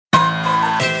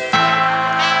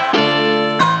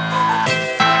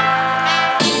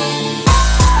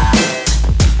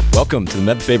Welcome to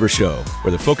the Meb Faber Show,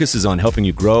 where the focus is on helping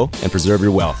you grow and preserve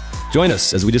your wealth. Join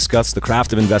us as we discuss the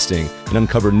craft of investing and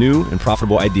uncover new and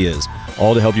profitable ideas,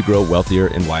 all to help you grow wealthier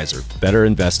and wiser. Better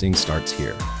investing starts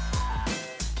here.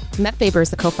 Meb Faber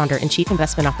is the co-founder and chief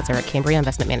investment officer at Cambria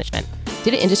Investment Management.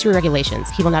 Due to industry regulations,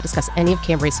 he will not discuss any of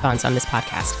Cambria's funds on this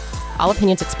podcast. All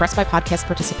opinions expressed by podcast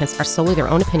participants are solely their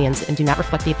own opinions and do not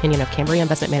reflect the opinion of Cambria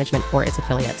Investment Management or its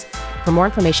affiliates. For more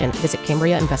information, visit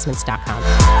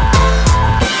CambriaInvestments.com.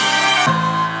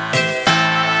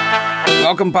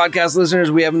 Welcome, podcast listeners.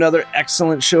 We have another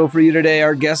excellent show for you today.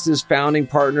 Our guest is founding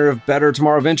partner of Better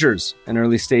Tomorrow Ventures, an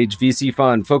early-stage VC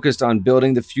fund focused on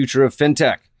building the future of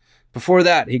Fintech. Before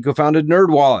that, he co-founded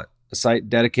NerdWallet, a site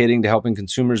dedicating to helping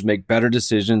consumers make better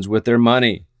decisions with their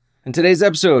money. In today's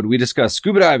episode, we discuss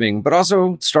scuba diving, but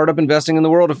also startup investing in the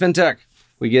world of Fintech.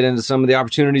 We get into some of the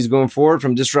opportunities going forward,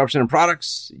 from disruption in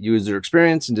products, user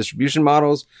experience, and distribution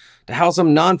models, to how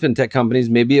some non-fintech companies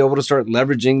may be able to start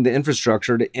leveraging the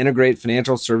infrastructure to integrate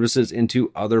financial services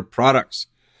into other products.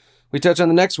 We touch on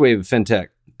the next wave of fintech,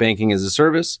 banking as a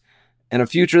service, and a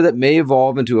future that may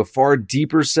evolve into a far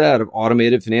deeper set of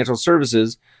automated financial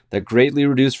services that greatly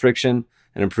reduce friction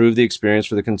and improve the experience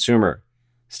for the consumer.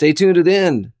 Stay tuned to the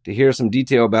end to hear some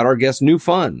detail about our guest's new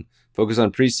fund, focused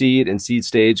on pre-seed and seed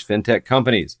stage fintech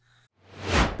companies.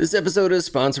 This episode is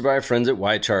sponsored by our friends at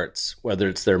YCharts. Whether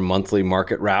it's their monthly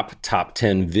market wrap, top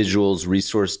 10 visuals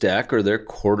resource deck, or their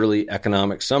quarterly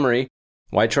economic summary,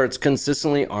 YCharts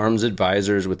consistently arms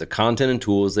advisors with the content and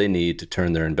tools they need to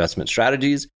turn their investment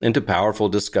strategies into powerful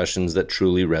discussions that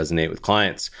truly resonate with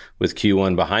clients. With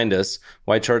Q1 behind us,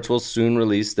 YCharts will soon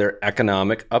release their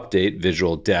economic update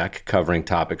visual deck covering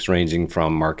topics ranging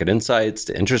from market insights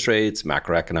to interest rates,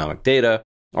 macroeconomic data,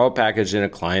 all packaged in a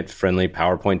client-friendly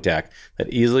PowerPoint deck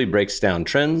that easily breaks down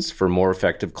trends for more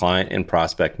effective client and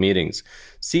prospect meetings.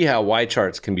 See how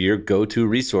YCharts can be your go-to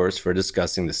resource for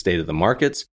discussing the state of the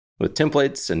markets. With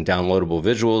templates and downloadable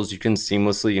visuals, you can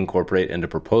seamlessly incorporate into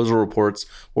proposal reports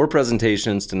or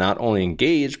presentations to not only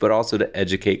engage, but also to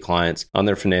educate clients on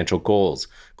their financial goals.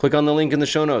 Click on the link in the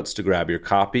show notes to grab your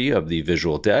copy of the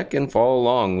visual deck and follow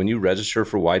along when you register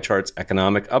for YChart's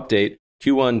Economic Update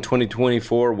Q1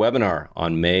 2024 webinar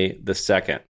on May the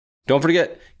 2nd. Don't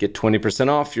forget, get 20%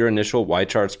 off your initial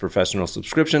YCharts professional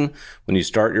subscription when you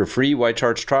start your free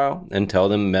YCharts trial and tell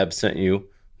them Meb sent you,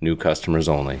 new customers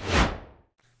only.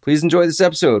 Please enjoy this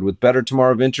episode with Better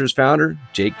Tomorrow Ventures founder,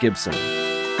 Jake Gibson.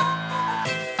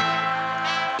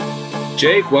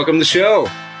 Jake, welcome to the show.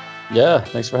 Yeah,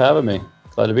 thanks for having me.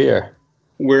 Glad to be here.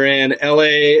 We're in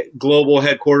LA Global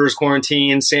Headquarters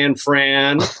quarantine, San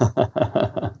Fran.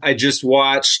 I just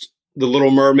watched The Little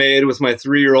Mermaid with my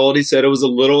 3-year-old. He said it was a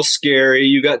little scary.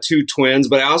 You got 2 twins,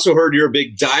 but I also heard you're a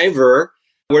big diver.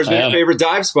 Where's your favorite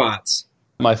dive spots?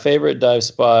 My favorite dive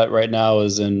spot right now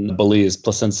is in Belize,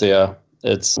 Placencia.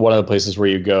 It's one of the places where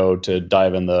you go to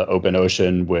dive in the open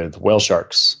ocean with whale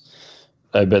sharks.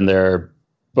 I've been there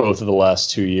both of the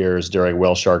last 2 years during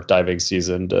whale shark diving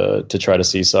season to try to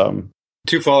see some.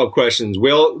 2 follow-up questions.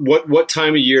 Will, what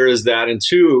time of year is that? And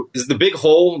 2, is the big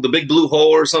hole, the big blue hole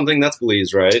or something? That's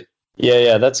Belize, right?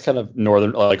 Yeah, that's kind of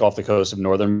northern, like off the coast of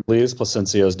northern Belize.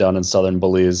 Placencia is down in southern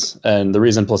Belize. And the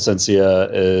reason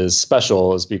Placencia is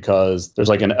special is because there's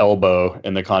like an elbow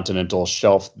in the continental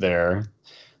shelf there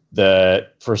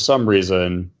that for some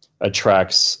reason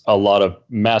attracts a lot of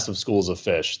massive schools of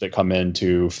fish that come in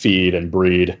to feed and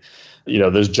breed. You know,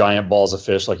 those giant balls of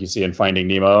fish like you see in Finding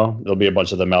Nemo, there'll be a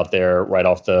bunch of them out there right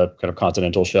off the kind of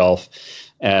continental shelf,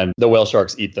 and the whale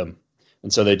sharks eat them.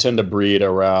 And so they tend to breed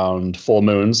around full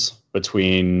moons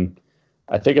between,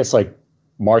 I think it's like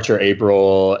March or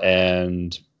April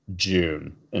and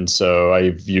June. And so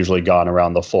I've usually gone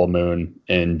around the full moon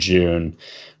in June,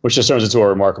 which just turns into a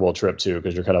remarkable trip too,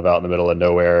 because you're kind of out in the middle of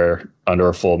nowhere under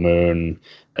a full moon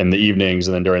in the evenings,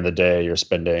 and then during the day you're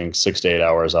spending 6 to 8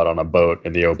 hours out on a boat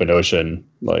in the open ocean,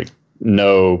 like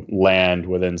no land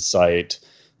within sight,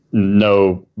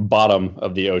 no bottom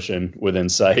of the ocean within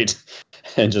sight,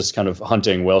 and just kind of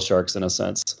hunting whale sharks in a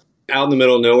sense. Out in the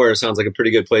middle of nowhere sounds like a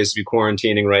pretty good place to be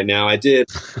quarantining right now. I did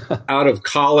out of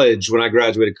college, when I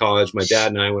graduated college, my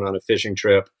dad and I went on a fishing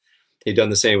trip. He'd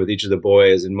done the same with each of the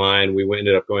boys and mine. We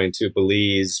ended up going to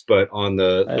Belize, but on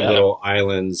the little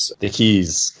islands. The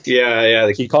Keys. Yeah.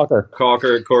 The Key Corker,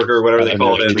 whatever they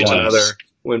call it.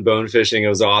 Went bone fishing. It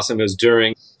was awesome. It was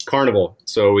during Carnival.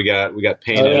 So we got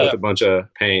painted with a bunch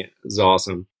of paint. It was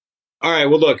awesome. All right.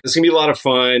 Well, look, it's going to be a lot of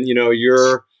fun. You know,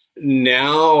 you're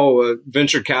now a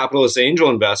venture capitalist angel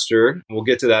investor. We'll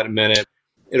get to that in a minute.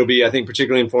 It'll be, I think,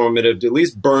 particularly informative to at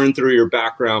least burn through your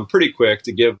background pretty quick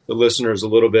to give the listeners a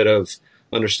little bit of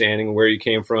understanding of where you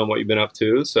came from, what you've been up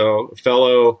to. So, a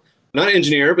fellow Not an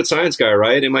engineer, but science guy,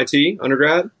 right? MIT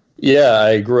undergrad? Yeah,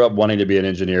 I grew up wanting to be an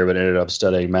engineer, but ended up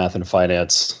studying math and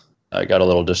finance. I got a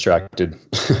little distracted.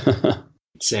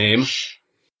 Same.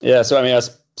 Yeah, so I mean, I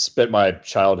spent my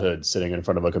childhood sitting in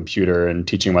front of a computer and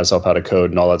teaching myself how to code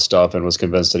and all that stuff, and was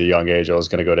convinced at a young age I was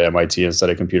going to go to MIT and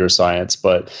study computer science.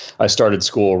 But I started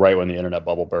school right when the internet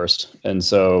bubble burst. And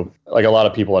so, like a lot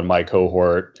of people in my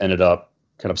cohort ended up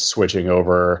kind of switching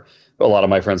over. A lot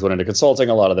of my friends went into consulting.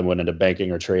 A lot of them went into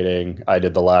banking or trading. I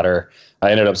did the latter.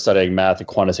 I ended up studying math and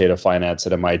quantitative finance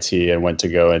at MIT and went to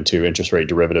go into interest rate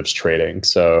derivatives trading.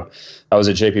 So I was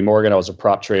at JP Morgan. I was a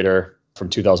prop trader from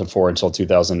 2004 until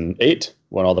 2008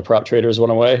 when all the prop traders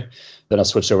went away. Then I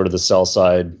switched over to the sell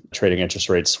side, trading interest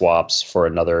rate swaps for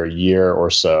another year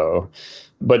or so.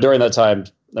 But during that time,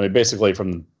 I mean, basically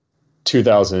from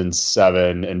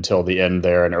 2007 until the end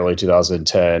there in early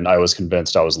 2010, I was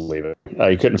convinced I was leaving.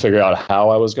 I couldn't figure out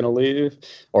how I was going to leave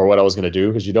or what I was going to do,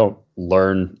 because you don't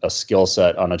learn a skill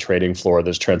set on a trading floor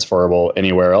that's transferable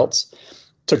anywhere else.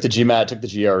 Took the GMAT, took the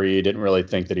GRE, didn't really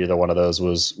think that either one of those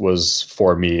was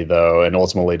for me, though, and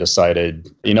ultimately decided,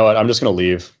 you know what, I'm just going to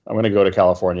leave. I'm going to go to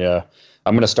California.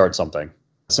 I'm going to start something.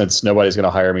 Since nobody's going to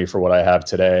hire me for what I have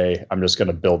today, I'm just going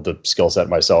to build the skill set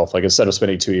myself. Like, instead of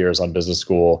spending 2 years on business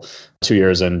school, 2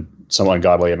 years and some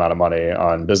ungodly amount of money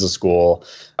on business school,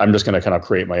 I'm just going to kind of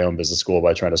create my own business school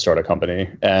by trying to start a company.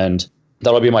 And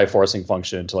that'll be my forcing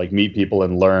function, to like meet people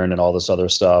and learn and all this other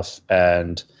stuff.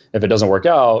 And if it doesn't work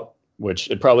out, which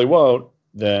it probably won't,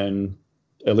 then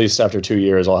at least after 2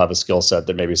 years, I'll have a skill set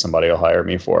that maybe somebody will hire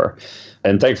me for.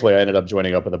 And thankfully, I ended up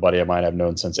joining up with a buddy of mine I've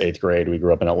known since 8th grade. We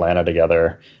grew up in Atlanta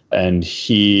together. And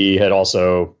he'd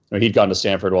gone to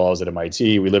Stanford while I was at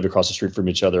MIT. We lived across the street from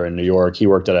each other in New York. He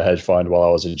worked at a hedge fund while I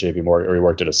was at JP Morgan, or he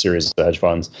worked at a series of hedge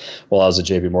funds while I was at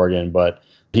JP Morgan. But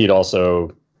he'd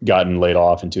also gotten laid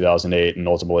off in 2008 and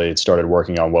ultimately started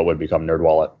working on what would become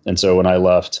NerdWallet. And so when I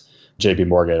left JP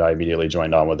Morgan, I immediately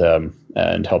joined on with him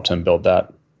and helped him build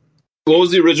that. What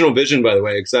was the original vision, by the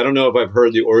way? Because I don't know if I've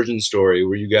heard the origin story.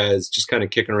 Were you guys just kind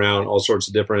of kicking around all sorts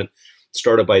of different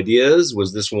startup ideas?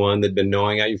 Was this one that'd been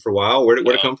gnawing at you for a while? Where'd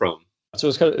it come from? So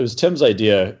it was Tim's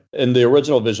idea. And the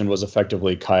original vision was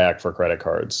effectively Kayak for credit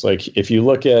cards. Like, if you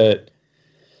look at,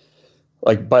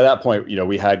 like, by that point, you know,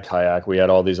 we had Kayak, we had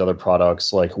all these other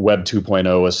products, like Web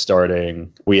 2.0 was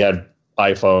starting, we had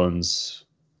iPhones.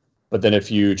 But then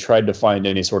if you tried to find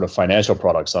any sort of financial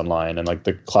products online, and like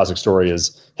the classic story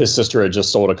is his sister had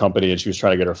just sold a company and she was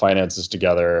trying to get her finances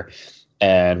together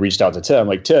and reached out to Tim,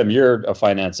 like, Tim, you're a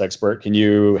finance expert. Can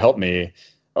you help me?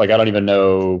 Like, I don't even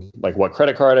know like what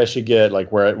credit card I should get, like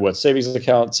what savings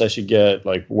accounts I should get,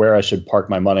 like where I should park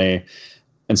my money.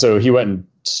 And so he went and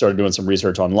started doing some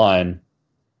research online.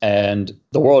 And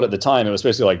the world at the time, it was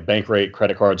basically like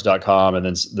bankrateCreditCards.com and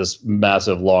then this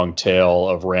massive long tail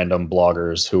of random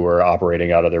bloggers who were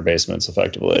operating out of their basements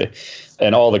effectively.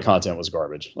 And all the content was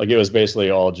garbage. Like, it was basically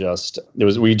all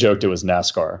we joked it was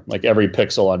NASCAR. Like, every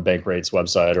pixel on Bankrate's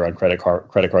website or on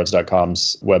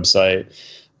CreditCards.com's website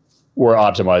were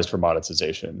optimized for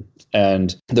monetization.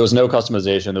 And there was no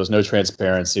customization. There was no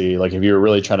transparency. Like, if you were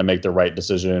really trying to make the right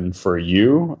decision for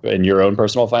you and your own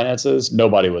personal finances,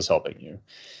 nobody was helping you.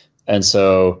 And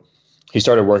so he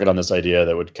started working on this idea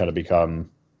that would kind of become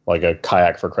like a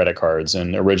Kayak for credit cards.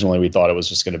 And originally we thought it was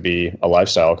just going to be a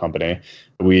lifestyle company.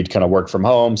 We'd kind of work from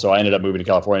home. So I ended up moving to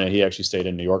California. He actually stayed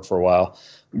in New York for a while.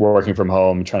 We're working from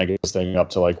home, trying to get this thing up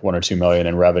to like 1 or 2 million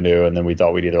in revenue. And then we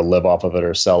thought we'd either live off of it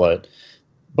or sell it.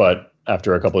 But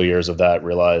after a couple of years of that,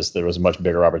 realized there was a much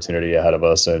bigger opportunity ahead of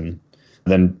us. And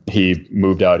then he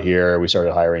moved out here. We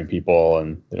started hiring people,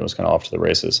 and then it was kind of off to the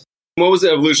races. What was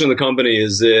the evolution of the company?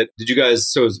 Did you guys,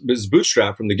 so it was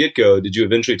bootstrapped from the get-go. Did you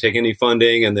eventually take any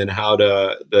funding? And then how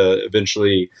the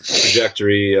eventually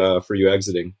trajectory for you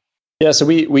exiting? Yeah, so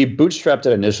we bootstrapped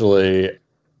it initially,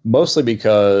 mostly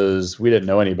because we didn't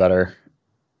know any better.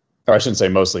 Or I shouldn't say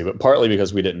mostly, but partly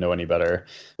because we didn't know any better.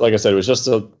 Like I said, it was just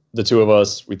the two of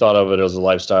us. We thought of it as a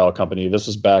lifestyle company. This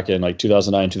was back in like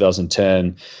 2009,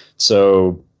 2010.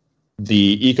 So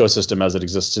the ecosystem as it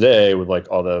exists today, with like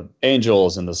all the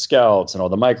angels and the scouts and all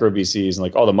the micro VCs and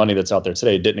like all the money that's out there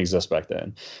today, didn't exist back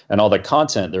then. And all the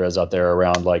content there is out there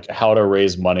around like how to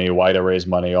raise money, why to raise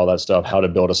money, all that stuff, how to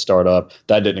build a startup,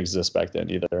 that didn't exist back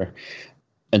then either.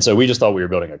 And so we just thought we were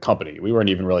building a company. We weren't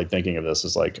even really thinking of this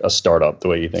as like a startup the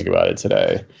way you think about it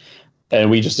today. And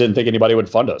we just didn't think anybody would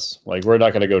fund us. Like, we're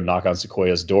not going to go knock on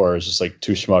Sequoia's door. It's just like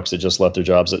two schmucks that just left their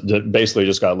jobs, that basically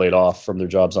just got laid off from their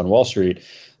jobs on Wall Street,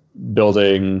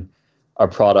 building a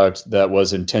product that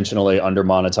was intentionally under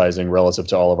monetizing relative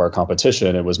to all of our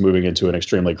competition. It was moving into an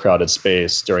extremely crowded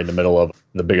space during the middle of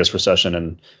the biggest recession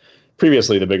in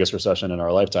previously the biggest recession in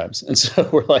our lifetimes. And so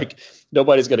we're like,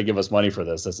 nobody's going to give us money for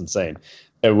this. That's insane.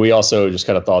 And we also just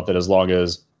kind of thought that as long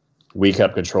as we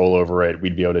kept control over it,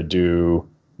 we'd be able to do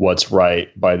what's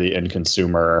right by the end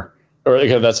consumer. Or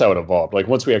like, that's how it evolved. Like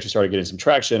once we actually started getting some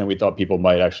traction and we thought people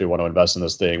might actually want to invest in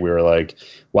this thing, we were like,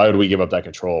 why would we give up that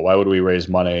control? Why would we raise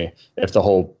money if the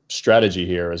whole strategy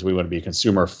here is we want to be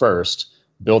consumer first,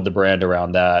 build the brand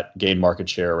around that, gain market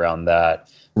share around that,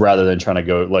 rather than trying to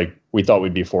go like we thought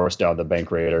we'd be forced down the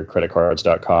Bankrate or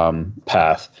creditcards.com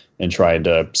path and trying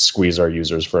to squeeze our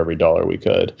users for every dollar we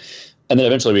could. And then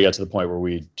eventually we got to the point where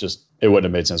it wouldn't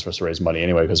have made sense for us to raise money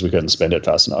anyway because we couldn't spend it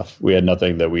fast enough. We had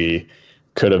nothing that we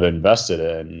could have invested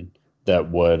in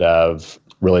that would have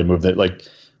really moved it. Like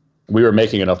we were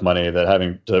making enough money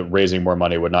that raising more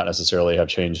money would not necessarily have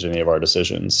changed any of our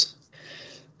decisions.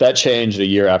 That changed a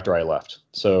year after I left.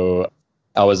 So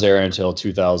I was there until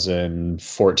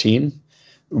 2014.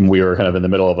 We were kind of in the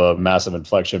middle of a massive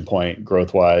inflection point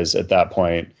growth-wise at that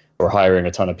point. We're hiring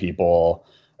a ton of people.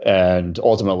 And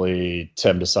ultimately,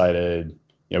 Tim decided,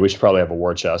 we should probably have a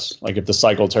war chest. Like if the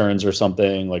cycle turns or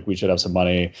something, like we should have some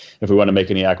money. If we want to make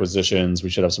any acquisitions, we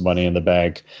should have some money in the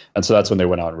bank. And so that's when they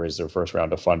went out and raised their first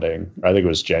round of funding. I think it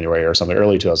was January or something,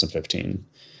 early 2015,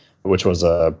 which was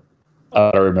I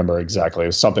don't remember exactly. It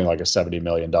was something like a $70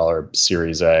 million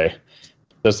Series A.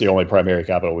 That's the only primary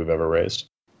capital we've ever raised.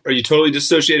 Are you totally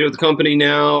dissociated with the company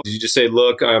now? Did you just say,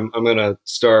 look, I'm going to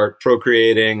start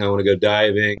procreating. I want to go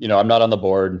diving. I'm not on the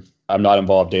board. I'm not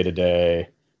involved day to day.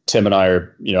 Tim and I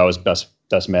are, I was best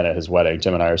man at his wedding.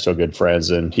 Tim and I are still good friends,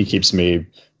 and he keeps me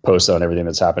posted on everything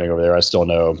that's happening over there. I still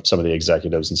know some of the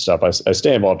executives and stuff. I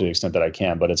stay involved to the extent that I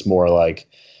can, but it's more like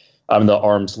I'm the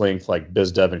arm's length, like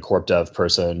biz dev and corp dev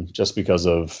person, just because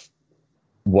of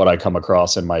what I come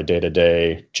across in my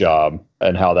day-to-day job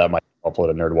and how that might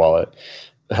upload a NerdWallet,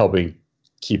 helping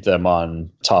keep them on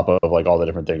top of like all the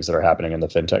different things that are happening in the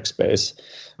fintech space.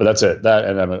 But that's it. That,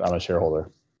 and I'm a shareholder.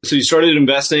 So you started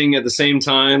investing at the same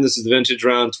time. This is the vintage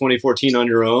round 2014 on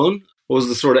your own. What was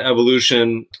the sort of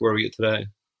evolution to where we get today?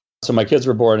 So my kids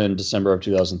were born in December of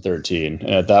 2013. And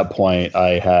at that point,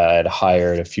 I had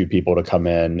hired a few people to come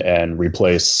in and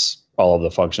replace all of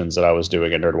the functions that I was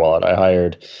doing at NerdWallet. I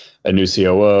hired a new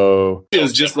COO. It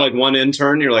was just like one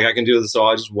intern. You're like, I can do this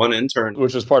all. Just one intern.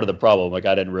 Which was part of the problem. Like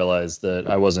I didn't realize that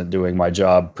I wasn't doing my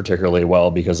job particularly well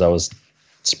because I was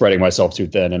spreading myself too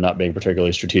thin and not being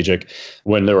particularly strategic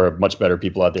when there were much better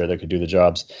people out there that could do the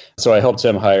jobs. So I helped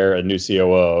him hire a new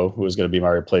COO who was going to be my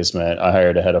replacement. I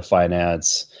hired a head of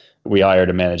finance. We hired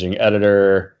a managing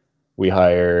editor. We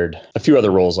hired a few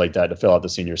other roles like that to fill out the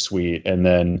senior suite. And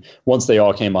then once they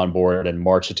all came on board in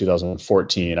March of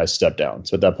 2014, I stepped down.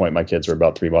 So at that point, my kids were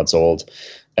about 3 months old.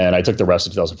 And I took the rest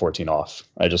of 2014 off.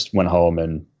 I just went home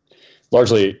and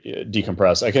largely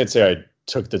decompressed. I can't say I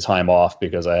took the time off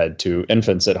because I had 2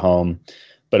 infants at home,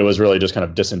 but it was really just kind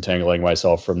of disentangling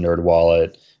myself from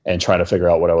NerdWallet and trying to figure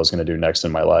out what I was going to do next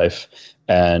in my life.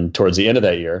 And towards the end of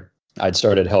that year, I'd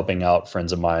started helping out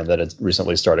friends of mine that had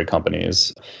recently started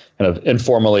companies, kind of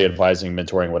informally advising,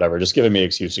 mentoring, whatever, just giving me an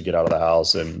excuse to get out of the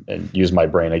house and use my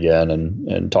brain again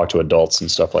and talk to adults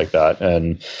and stuff like that.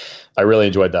 And I really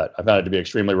enjoyed that. I found it to be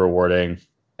extremely rewarding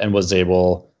and was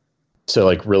able to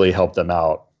like really help them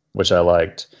out, which I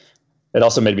liked. It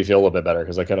also made me feel a little bit better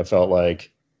because I kind of felt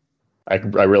like I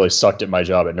really sucked at my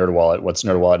job at NerdWallet once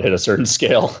NerdWallet hit a certain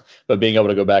scale. But being able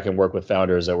to go back and work with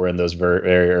founders that were in those very,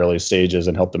 very early stages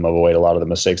and help them avoid a lot of the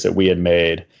mistakes that we had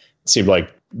made, it seemed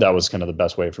like that was kind of the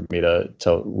best way for me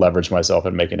to leverage myself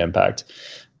and make an impact.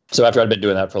 So after I'd been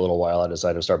doing that for a little while, I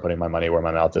decided to start putting my money where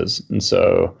my mouth is. And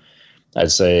so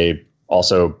I'd say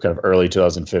also kind of early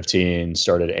 2015,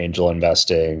 started angel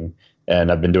investing.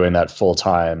 And I've been doing that full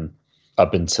time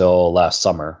up until last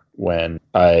summer when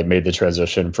I made the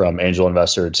transition from angel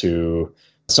investor to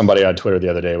somebody on Twitter the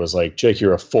other day was like, Jake,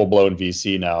 you're a full-blown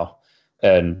VC now.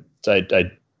 And I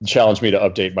challenged me to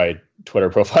update my Twitter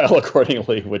profile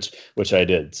accordingly, which I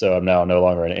did. So I'm now no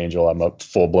longer an angel. I'm a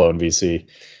full-blown VC,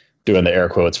 doing the air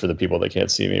quotes for the people that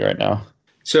can't see me right now.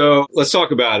 So let's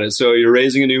talk about it. So you're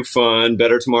raising a new fund,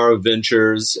 Better Tomorrow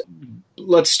Ventures.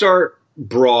 Let's start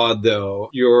broad, though.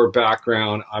 Your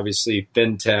background, obviously,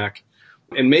 fintech.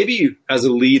 And maybe as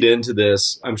a lead into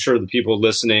this, I'm sure the people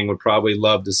listening would probably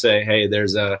love to say, hey,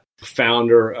 there's a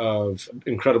founder of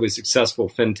incredibly successful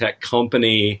fintech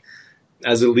company.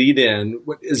 As a lead in,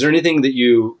 is there anything that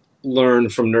you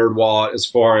learned from NerdWallet as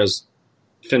far as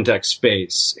fintech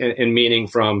space and meaning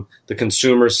from the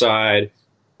consumer side,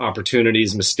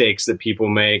 opportunities, mistakes that people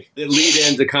make that lead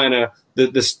into kind of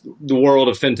the world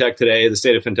of fintech today, the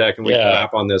state of fintech, and we can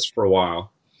wrap on this for a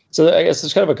while? So I guess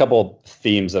there's kind of a couple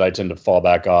themes that I tend to fall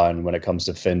back on when it comes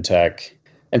to fintech.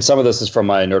 And some of this is from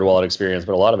my NerdWallet experience,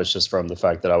 but a lot of it's just from the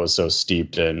fact that I was so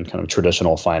steeped in kind of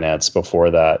traditional finance before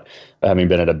that, having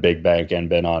been at a big bank and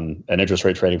been on an interest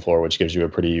rate trading floor, which gives you a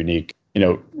pretty unique,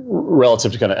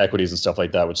 relative to kind of equities and stuff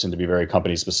like that, which tend to be very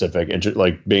company specific.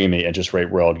 Like being in the interest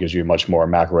rate world gives you a much more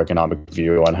macroeconomic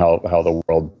view on how the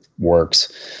world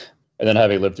works. And then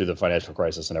having lived through the financial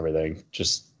crisis and everything,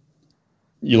 just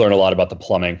you learn a lot about the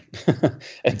plumbing.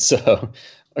 And so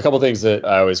a couple of things that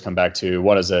I always come back to.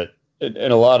 One is that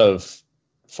in a lot of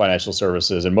financial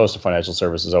services, and most of financial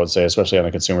services, I would say, especially on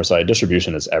the consumer side,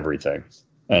 distribution is everything.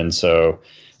 And so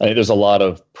I think there's a lot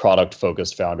of product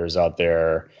focused founders out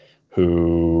there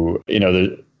who,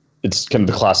 it's kind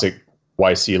of the classic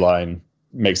YC line,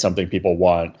 make something people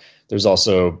want. There's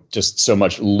also just so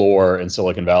much lore in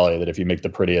Silicon Valley that if you make the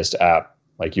prettiest app,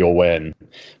 like you'll win.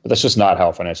 But that's just not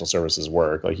how financial services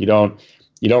work. Like you don't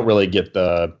really get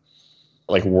the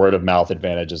like word of mouth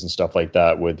advantages and stuff like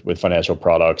that with financial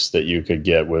products that you could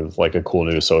get with like a cool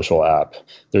new social app.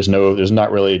 There's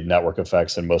not really network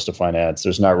effects in most of finance.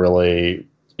 You don't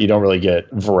really get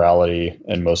virality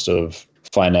in most of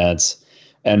finance.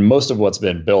 And most of what's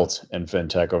been built in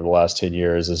fintech over the last 10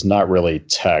 years is not really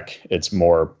tech. It's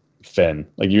more fin.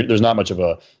 There's not much of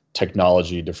a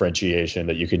technology differentiation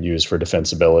that you can use for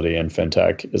defensibility in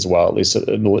fintech as well, at least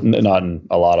not in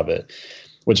a lot of it,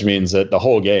 which means that the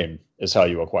whole game is how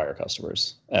you acquire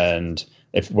customers, and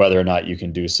whether or not you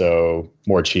can do so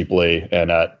more cheaply and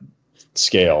at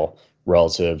scale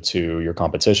relative to your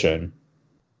competition.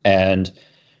 And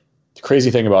the crazy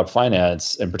thing about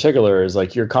finance in particular is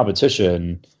like your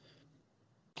competition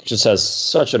just has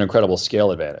such an incredible scale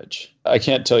advantage. I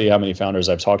can't tell you how many founders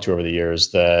I've talked to over the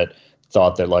years that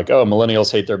thought that like, oh,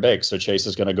 millennials hate their banks, so Chase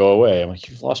is going to go away. I'm like,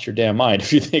 you've lost your damn mind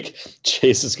if you think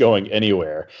Chase is going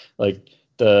anywhere. Like,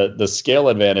 the scale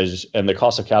advantage and the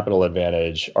cost of capital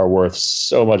advantage are worth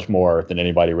so much more than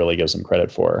anybody really gives them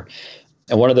credit for.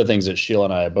 And one of the things that Sheila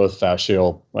and I both found,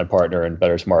 Sheila, my partner in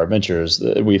Better Tomorrow Ventures,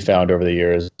 that we found over the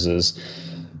years is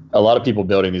a lot of people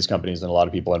building these companies and a lot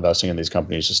of people investing in these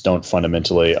companies just don't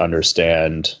fundamentally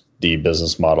understand the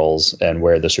business models and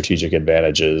where the strategic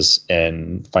advantages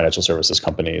in financial services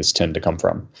companies tend to come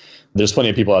from. There's plenty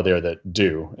of people out there that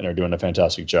do and are doing a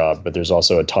fantastic job, but there's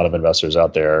also a ton of investors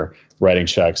out there writing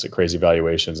checks at crazy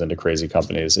valuations into crazy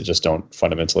companies that just don't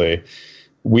fundamentally,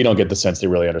 we don't get the sense they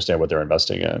really understand what they're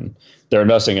investing in. They're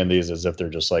investing in these as if they're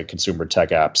just like consumer tech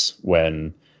apps,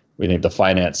 when we think the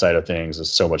finance side of things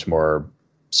is so much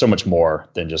more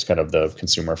than just kind of the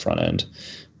consumer front end.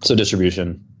 So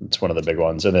distribution, it's one of the big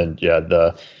ones. And then,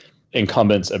 the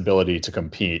incumbents' ability to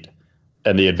compete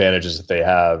and the advantages that they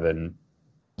have and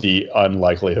the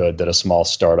unlikelihood that a small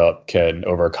startup can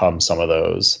overcome some of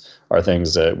those are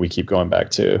things that we keep going back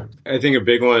to. I think a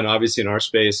big one, obviously in our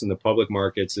space in the public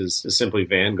markets, is simply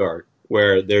Vanguard,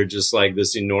 where they're just like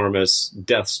this enormous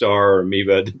Death Star or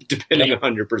amoeba, depending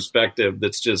on your perspective,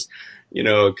 that's just,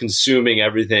 consuming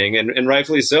everything. And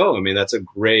rightfully so. I mean, that's a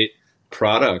great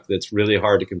product that's really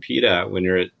hard to compete at when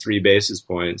you're at 3 basis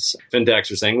points. Fintechs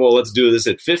are saying, well, let's do this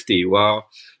at 50. Well,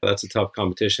 that's a tough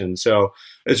competition. So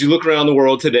as you look around the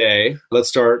world today, let's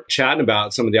start chatting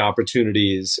about some of the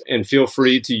opportunities, and feel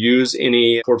free to use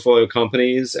any portfolio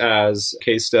companies as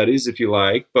case studies if you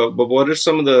like. But what are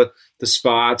some of the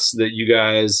spots that you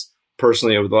guys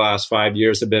personally over the last 5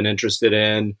 years have been interested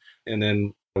in? And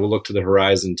then we'll look to the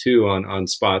horizon too on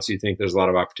spots you think there's a lot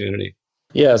of opportunity.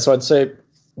 Yeah, so I'd say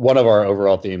one of our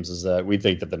overall themes is that we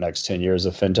think that the next 10 years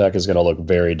of fintech is going to look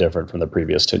very different from the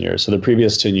previous 10 years. So the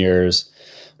previous 10 years,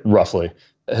 roughly,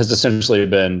 has essentially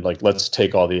been like, let's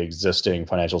take all the existing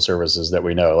financial services that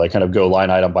we know, like kind of go line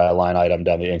item by line item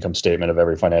down the income statement of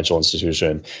every financial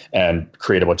institution and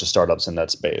create a bunch of startups in that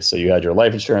space. So you had your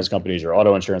life insurance companies, your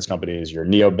auto insurance companies, your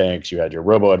neobanks, you had your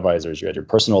robo-advisors, you had your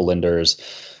personal lenders,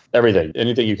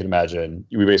 anything you can imagine.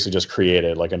 We basically just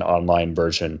created like an online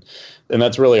version. And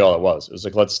that's really all it was. It was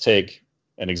like, let's take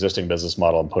an existing business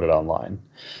model and put it online.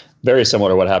 Very similar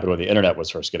to what happened when the internet was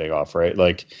first getting off, right?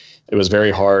 Like it was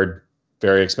very hard,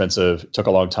 very expensive. It took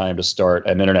a long time to start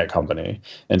an internet company.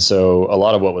 And so a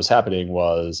lot of what was happening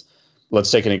was, let's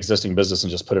take an existing business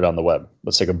and just put it on the web.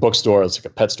 Let's take a bookstore, let's take a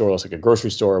pet store, let's take a grocery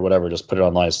store, or whatever, just put it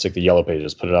online. Let's take the yellow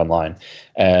pages, put it online,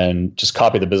 and just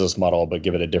copy the business model, but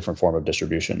give it a different form of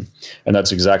distribution. And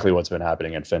that's exactly what's been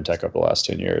happening in fintech over the last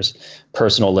 10 years.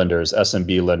 Personal lenders,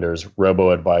 SMB lenders,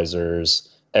 robo-advisors,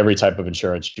 every type of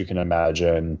insurance you can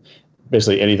imagine,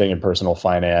 basically anything in personal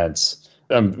finance.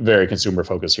 I'm very consumer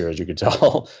focused here, as you can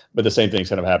tell, but the same thing's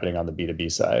kind of happening on the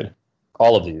B2B side.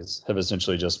 All of these have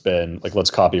essentially just been like, let's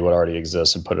copy what already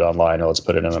exists and put it online, or let's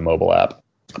put it in a mobile app.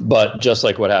 But just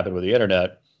like what happened with the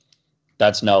internet,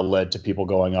 that's now led to people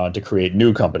going on to create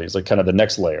new companies, like kind of the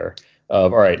next layer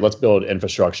of, all right, let's build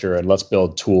infrastructure and let's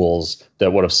build tools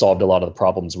that would have solved a lot of the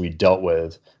problems we dealt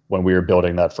with when we were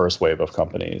building that first wave of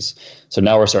companies. So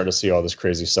now we're starting to see all this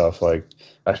crazy stuff. Like,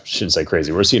 I shouldn't say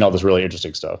crazy. We're seeing all this really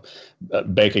interesting stuff.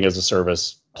 Banking as a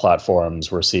service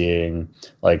platforms. We're seeing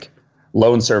like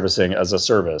loan servicing as a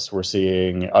service. We're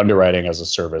seeing underwriting as a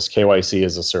service, KYC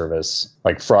as a service,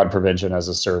 like fraud prevention as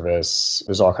a service.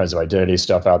 There's all kinds of identity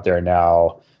stuff out there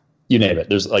now. You name it.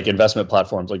 There's like investment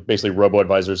platforms, like basically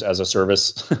robo-advisors as a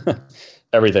service.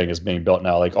 Everything is being built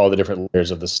now. Like all the different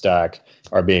layers of the stack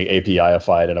are being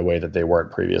API-ified in a way that they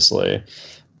weren't previously.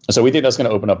 So we think that's going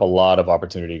to open up a lot of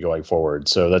opportunity going forward.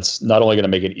 So that's not only going to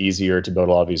make it easier to build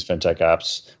a lot of these fintech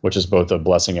apps, which is both a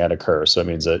blessing and a curse. So it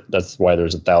means that's why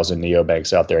there's 1,000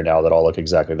 neobanks out there now that all look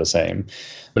exactly the same.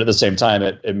 But at the same time,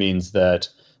 it means that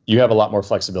you have a lot more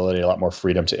flexibility, a lot more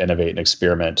freedom to innovate and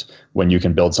experiment when you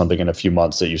can build something in a few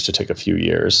months that used to take a few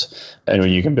years. And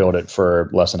when you can build it for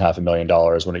less than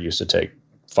 $500,000 when it used to take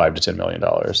 $5 to $10 million.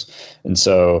 And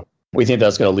so we think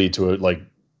that's going to lead to a like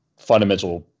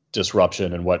fundamental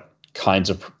disruption in what kinds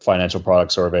of financial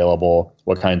products are available,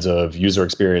 what kinds of user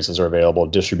experiences are available,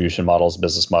 distribution models,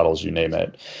 business models, you name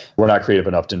it. We're not creative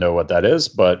enough to know what that is,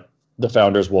 but the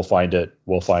founders will find it,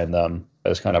 we'll find them,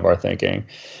 as kind of our thinking.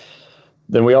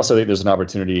 Then we also think there's an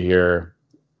opportunity here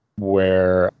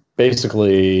where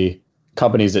basically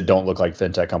companies that don't look like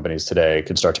fintech companies today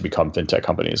can start to become fintech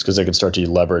companies because they can start to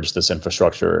leverage this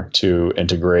infrastructure to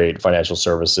integrate financial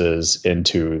services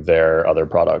into their other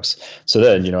products. So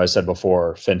then, I said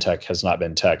before, fintech has not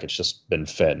been tech, it's just been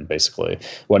fin, basically.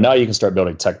 Well, now you can start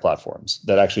building tech platforms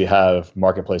that actually have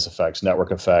marketplace effects,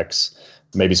 network effects,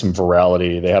 maybe some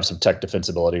virality. They have some tech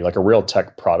defensibility, like a real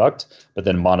tech product, but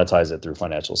then monetize it through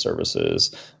financial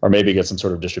services, or maybe get some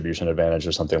sort of distribution advantage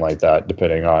or something like that,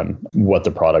 depending on what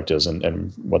the product is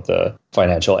and what the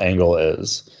financial angle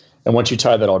is. And once you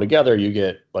tie that all together, you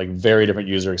get like very different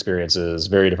user experiences,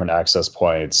 very different access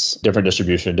points, different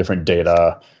distribution, different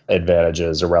data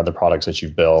advantages around the products that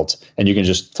you've built. And you can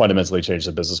just fundamentally change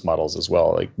the business models as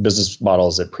well. Like business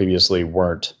models that previously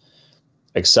weren't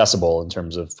accessible in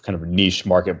terms of kind of niche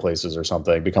marketplaces or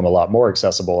something become a lot more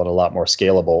accessible and a lot more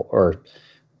scalable, or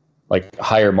like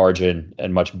higher margin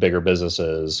and much bigger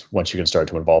businesses once you can start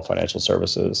to involve financial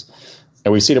services.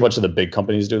 And we've seen a bunch of the big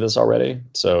companies do this already.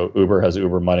 So Uber has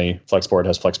Uber Money, Flexport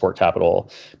has Flexport Capital,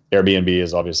 Airbnb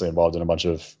is obviously involved in a bunch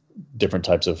of different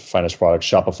types of financial products.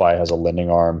 Shopify has a lending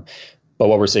arm. But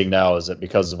what we're seeing now is that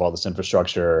because of all this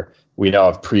infrastructure, we now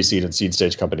have pre-seed and seed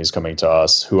stage companies coming to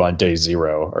us who on day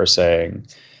zero are saying,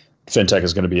 fintech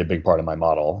is going to be a big part of my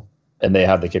model. And they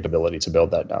have the capability to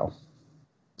build that now.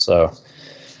 So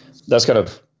that's kind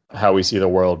of how we see the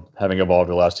world having evolved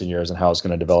over the last 10 years and how it's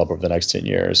going to develop over the next 10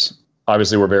 years.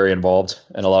 Obviously, we're very involved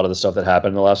in a lot of the stuff that happened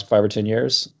in the last 5 or 10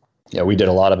 years. Yeah, we did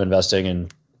a lot of investing in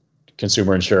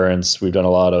consumer insurance. We've done a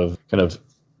lot of kind of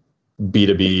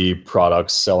B2B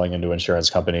products selling into insurance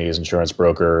companies, insurance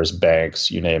brokers,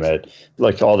 banks, you name it.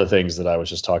 Like all the things that I was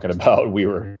just talking about, we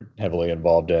were heavily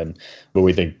involved in. But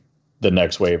we think the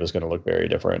next wave is going to look very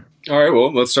different. All right,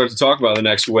 well, let's start to talk about the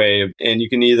next wave. And you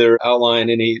can either outline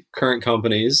any current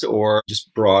companies or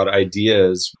just broad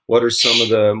ideas. What are some of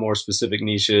the more specific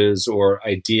niches or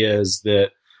ideas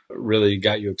that really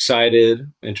got you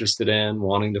excited, interested in,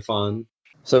 wanting to fund?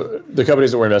 So the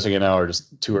companies that we're investing in now are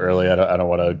just too early. I don't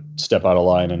want to step out of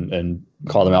line and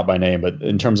call them out by name. But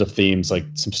in terms of themes, like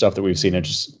some stuff that we've seen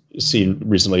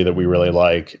recently that we really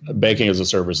like, banking as a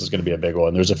service is going to be a big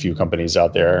one. There's a few companies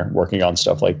out there working on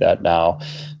stuff like that now,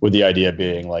 with the idea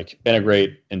being like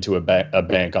integrate into a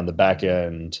bank on the back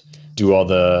end, do all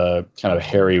the kind of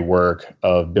hairy work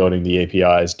of building the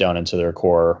APIs down into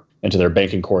their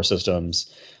banking core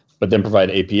systems, but then provide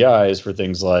APIs for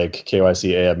things like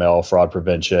KYC, AML, fraud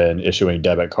prevention, issuing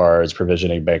debit cards,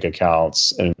 provisioning bank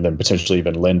accounts, and then potentially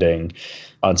even lending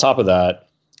on top of that,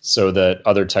 so that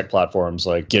other tech platforms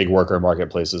like gig worker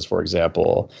marketplaces, for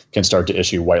example, can start to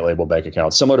issue white label bank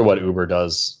accounts, similar to what Uber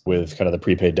does with kind of the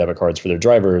prepaid debit cards for their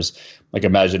drivers. Like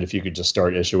imagine if you could just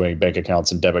start issuing bank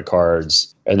accounts and debit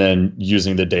cards and then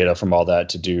using the data from all that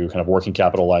to do kind of working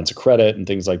capital lines of credit and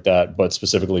things like that, but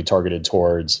specifically targeted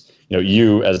towards,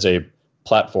 you as a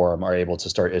platform are able to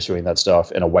start issuing that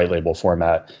stuff in a white label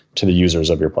format to the users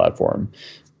of your platform.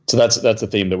 So that's a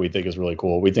theme that we think is really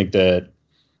cool. We think that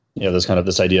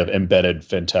this idea of embedded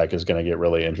fintech is going to get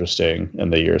really interesting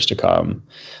in the years to come.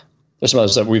 There's some other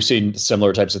stuff. We've seen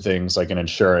similar types of things like in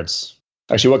insurance.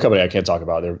 Actually, one company I can't talk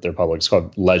about, they're public. It's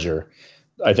called Ledger.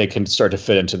 I think can start to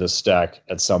fit into this stack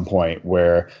at some point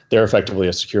where they're effectively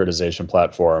a securitization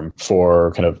platform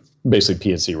for kind of basically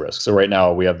P&C risk. So right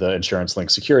now we have the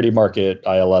insurance-linked security market,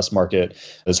 ILS market.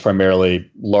 It's primarily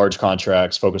large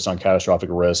contracts focused on catastrophic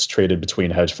risk traded between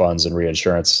hedge funds and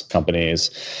reinsurance companies.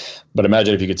 But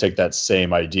imagine if you could take that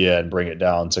same idea and bring it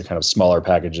down to kind of smaller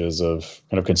packages of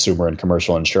kind of consumer and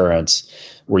commercial insurance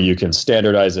where you can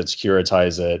standardize it,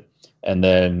 securitize it, and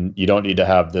then you don't need to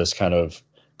have this kind of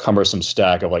cumbersome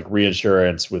stack of like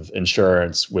reinsurance with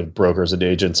insurance with brokers and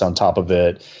agents on top of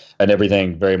it, and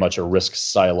everything very much a risk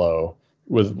silo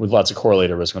with lots of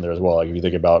correlated risk on there as well. Like if you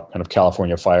think about kind of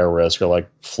California fire risk or like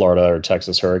Florida or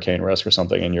Texas hurricane risk or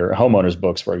something in your homeowners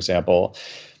books, for example,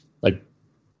 like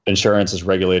insurance is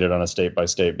regulated on a state by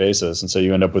state basis. And so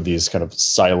you end up with these kind of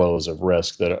silos of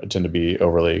risk that tend to be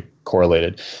overly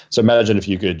correlated. So imagine if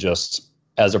you could just,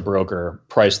 as a broker,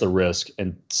 price the risk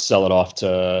and sell it off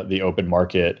to the open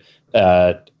market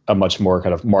at a much more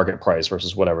kind of market price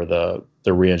versus whatever the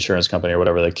reinsurance company or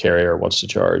whatever the carrier wants to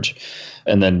charge.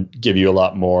 And then give you a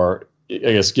lot more, I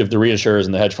guess, give the reinsurers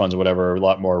and the hedge funds or whatever a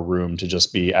lot more room to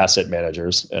just be asset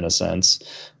managers in a sense.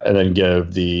 And then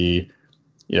give the,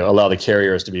 allow the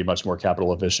carriers to be much more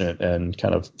capital efficient and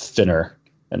kind of thinner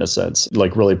in a sense,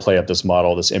 like really play up this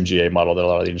model, this MGA model that a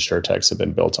lot of the insurtechs have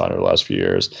been built on over the last few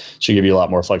years. Should give you a lot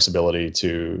more flexibility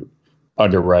to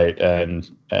underwrite and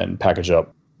package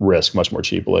up risk much more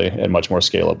cheaply and much more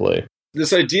scalably.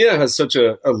 This idea has such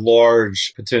a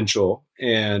large potential.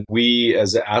 And we,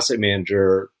 as an asset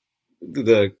manager,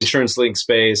 the insurance link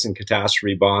space and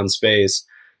catastrophe bond space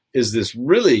is this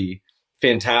really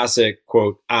fantastic,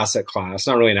 quote, asset class.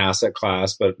 Not really an asset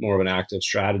class, but more of an active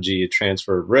strategy,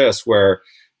 transfer of risk, where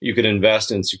you could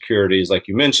invest in securities, like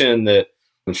you mentioned, that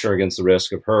insure against the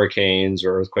risk of hurricanes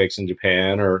or earthquakes in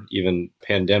Japan or even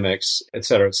pandemics, et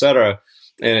cetera, et cetera.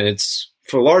 And it's,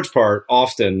 for a large part,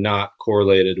 often not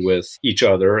correlated with each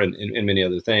other and many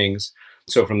other things.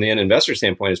 So from the end investor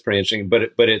standpoint, it's pretty interesting,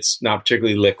 but it's not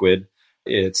particularly liquid.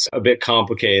 It's a bit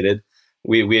complicated.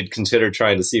 We had considered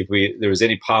trying to see if there was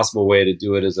any possible way to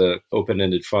do it as an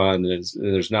open-ended fund. And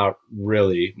there's not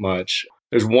really much.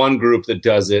 There's one group that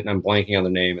does it, and I'm blanking on the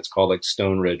name. It's called like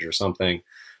Stone Ridge or something,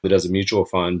 that does a mutual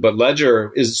fund. But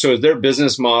Ledger is their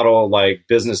business model like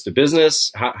business to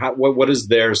business? What is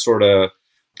their sort of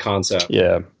concept?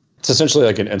 Yeah. It's essentially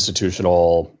like an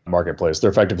institutional marketplace. They're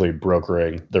effectively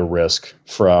brokering the risk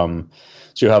from,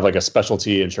 so you have like a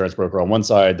specialty insurance broker on one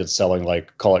side that's selling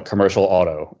like, call it commercial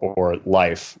auto or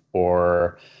life,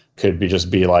 or could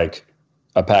be like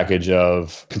a package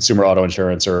of consumer auto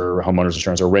insurance or homeowners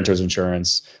insurance or renters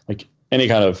insurance, like any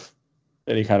kind of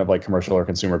like commercial or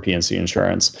consumer P&C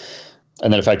insurance.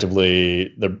 And then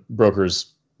effectively the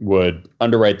brokers would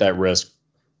underwrite that risk,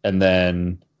 and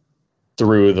then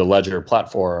through the Ledger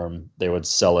platform, they would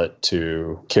sell it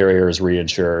to carriers,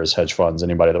 reinsurers, hedge funds,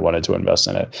 anybody that wanted to invest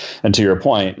in it. And to your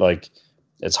point, like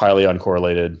it's highly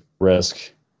uncorrelated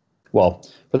risk. Well,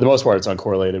 for the most part, it's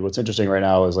uncorrelated. What's interesting right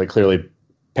now is like clearly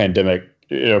pandemic,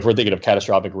 if we're thinking of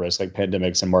catastrophic risk, like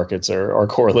pandemics and markets are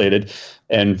correlated.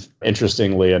 And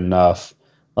interestingly enough,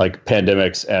 like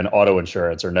pandemics and auto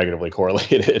insurance are negatively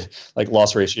correlated. Like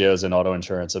loss ratios in auto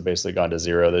insurance have basically gone to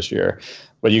zero this year.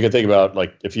 But you can think about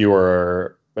like if you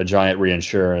were a giant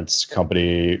reinsurance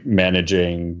company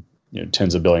managing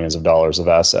tens of billions of dollars of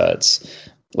assets,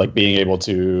 like being able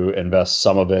to invest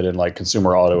some of it in like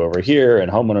consumer auto over here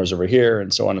and homeowners over here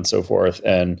and so on and so forth,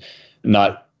 and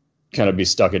not kind of be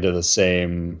stuck into the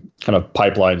same kind of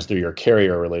pipelines through your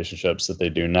carrier relationships that they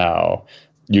do now.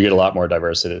 You get a lot more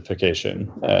diversification.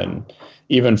 And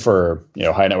even for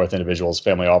high net worth individuals,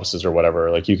 family offices or whatever,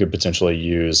 like you could potentially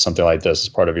use something like this as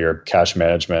part of your cash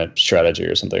management strategy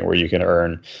or something where you can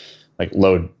earn like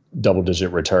low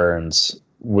double-digit returns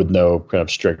with no kind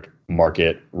of strict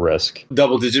market risk.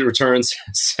 Double-digit returns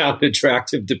sound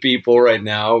attractive to people right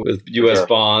now with U.S.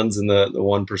 bonds in the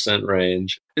 1%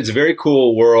 range. It's a very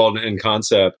cool world and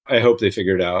concept. I hope they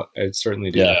figure it out. I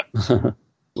certainly do. Yeah.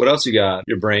 What else you got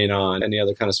your brain on? Any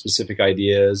other kind of specific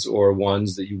ideas or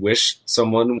ones that you wish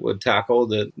someone would tackle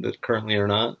that currently are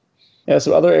not? Yeah,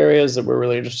 so other areas that we're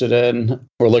really interested in,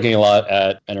 we're looking a lot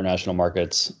at international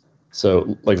markets.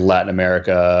 So like Latin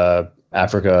America,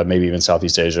 Africa, maybe even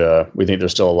Southeast Asia. We think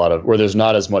there's still a lot of, where there's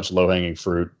not as much low-hanging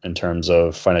fruit in terms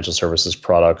of financial services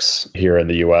products here in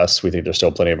the US. We think there's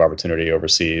still plenty of opportunity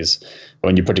overseas.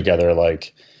 When you put together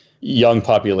like young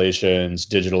populations,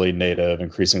 digitally native,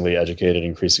 increasingly educated,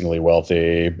 increasingly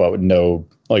wealthy, but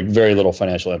with very little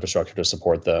financial infrastructure to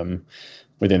support them,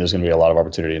 we think there's going to be a lot of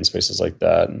opportunity in spaces like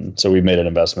that. And so we made an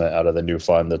investment out of the new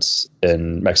fund that's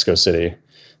in Mexico City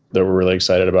that we're really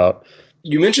excited about.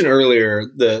 You mentioned earlier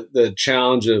the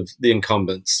challenge of the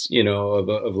incumbents,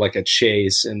 of like a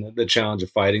Chase and the challenge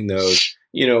of fighting those.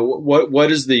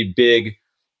 What is the big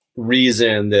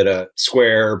reason that a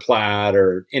Square, Plaid,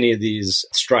 or any of these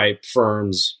Stripe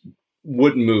firms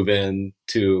wouldn't move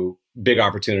into big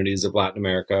opportunities of Latin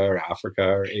America or Africa?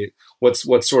 Or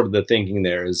what's sort of the thinking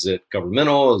there? Is it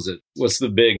governmental? What's the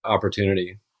big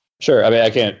opportunity? Sure. I mean, I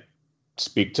can't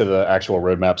speak to the actual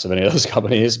roadmaps of any of those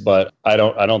companies, but I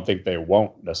don't think they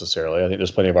won't necessarily. I think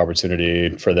there's plenty of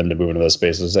opportunity for them to move into those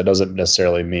spaces. That doesn't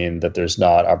necessarily mean that there's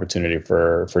not opportunity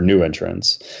for new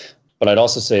entrants. But I'd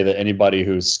also say that anybody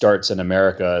who starts in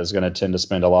America is going to tend to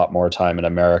spend a lot more time in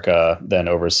America than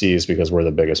overseas because we're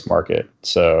the biggest market.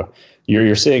 So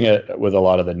you're seeing it with a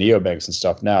lot of the neobanks and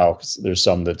stuff now. 'Cause there's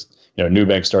some that,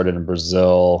 Nubank started in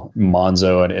Brazil,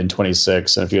 Monzo and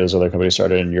N26, and a few of those other companies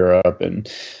started in Europe.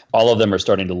 And all of them are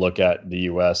starting to look at the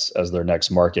US as their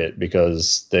next market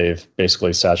because they've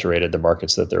basically saturated the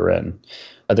markets that they're in.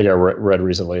 I think I read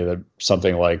recently that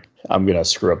something like, I'm going to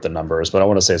screw up the numbers, but I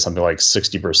want to say something like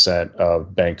 60%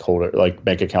 of bank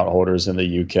account holders in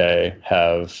the UK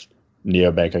have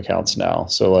neobank accounts now.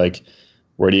 So like,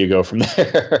 where do you go from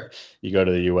there? You go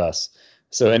to the US.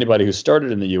 So anybody who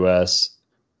started in the US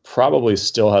probably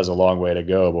still has a long way to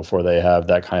go before they have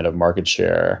that kind of market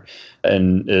share,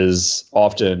 and is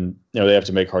often, they have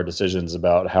to make hard decisions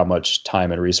about how much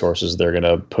time and resources they're going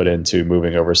to put into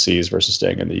moving overseas versus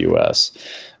staying in the US.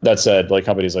 That said, like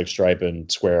companies like Stripe and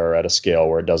Square are at a scale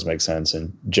where it does make sense.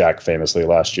 And Jack famously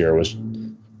last year was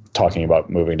talking about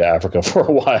moving to Africa for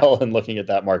a while and looking at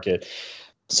that market.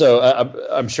 So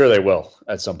I'm sure they will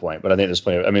at some point, but I think there's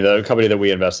plenty the company that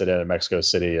we invested in Mexico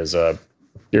City is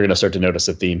you're going to start to notice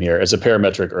a theme here. It's a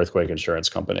parametric earthquake insurance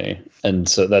company. And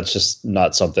so that's just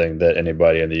not something that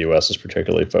anybody in the US is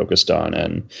particularly focused on,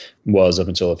 and was up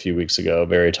until a few weeks ago,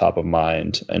 very top of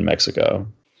mind in Mexico.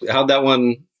 How'd that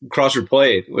one cross your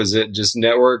plate? Was it just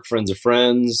network, friends of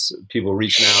friends, people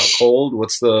reaching out cold?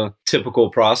 What's the typical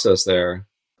process there?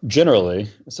 Generally,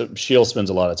 so Sheil spends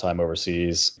a lot of time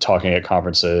overseas talking at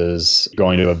conferences,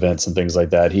 going to events and things like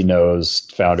that. He knows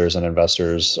founders and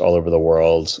investors all over the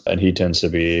world, and he tends to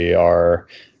be our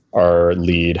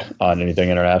lead on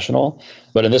anything international.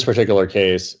 But in this particular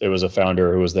case, it was a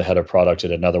founder who was the head of product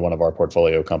at another one of our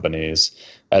portfolio companies.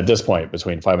 At this point,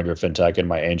 between 500 Fintech and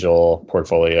my angel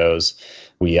portfolios,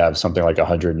 we have something like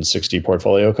 160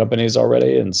 portfolio companies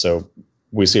already. And so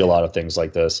we see a lot of things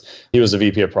like this. He was a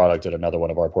VP of product at another one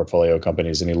of our portfolio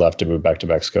companies, and he left to move back to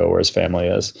Mexico where his family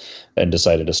is, and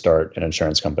decided to start an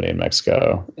insurance company in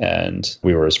Mexico. And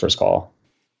we were his first call.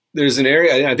 There's an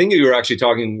area, I think you were actually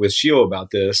talking with Sheil about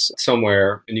this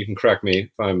somewhere, and you can correct me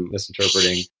if I'm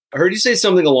misinterpreting. I heard you say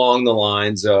something along the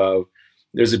lines of,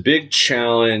 there's a big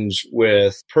challenge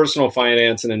with personal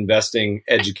finance and investing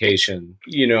education,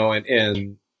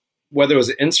 and whether it was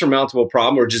an insurmountable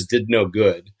problem or just did no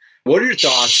good. What are your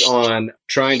thoughts on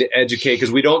trying to educate?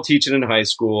 Because we don't teach it in high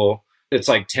school. It's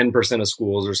like 10% of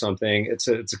schools or something. It's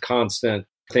a constant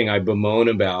thing I bemoan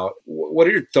about. What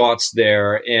are your thoughts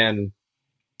there? And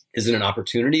is it an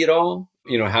opportunity at all?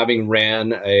 Having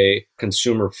ran a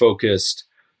consumer-focused,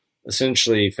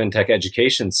 essentially fintech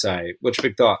education site, what's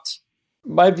your big thoughts?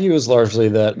 My view is largely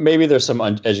that maybe there's some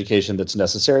education that's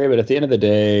necessary, but at the end of the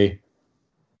day,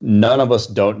 none of us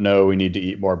don't know we need to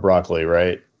eat more broccoli,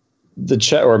 right?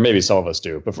 Or maybe some of us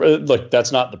do, but look,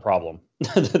 that's not the problem.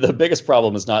 The biggest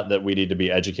problem is not that we need to be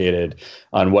educated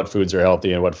on what foods are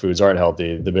healthy and what foods aren't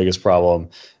healthy. The biggest problem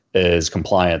is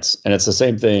compliance. And it's the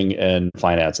same thing in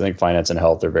finance. I think finance and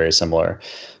health are very similar.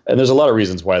 And there's a lot of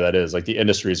reasons why that is. Like, the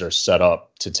industries are set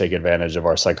up to take advantage of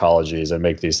our psychologies and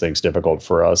make these things difficult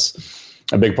for us.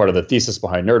 A big part of the thesis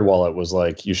behind NerdWallet was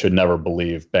like, you should never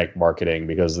believe bank marketing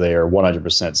because they are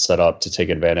 100% set up to take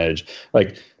advantage.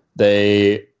 Like,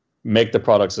 they make the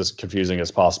products as confusing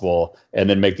as possible and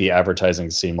then make the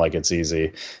advertising seem like it's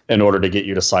easy in order to get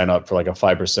you to sign up for like a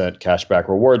 5% cashback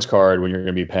rewards card when you're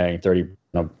going to be paying $30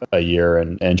 a year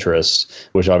in interest,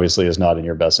 which obviously is not in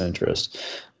your best interest.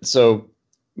 So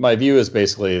my view is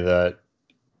basically that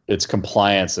it's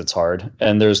compliance that's hard.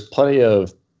 And there's plenty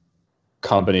of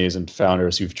companies and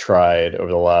founders who've tried over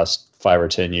the last 5 or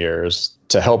 10 years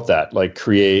to help that, like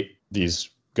create these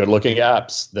good-looking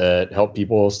apps that help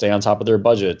people stay on top of their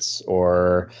budgets,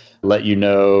 or let you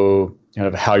know kind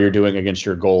of how you're doing against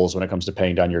your goals when it comes to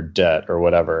paying down your debt or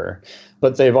whatever.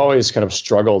 But they've always kind of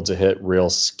struggled to hit real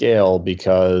scale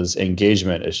because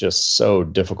engagement is just so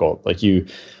difficult. Like,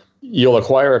 you'll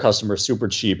acquire a customer super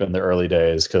cheap in the early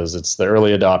days because it's the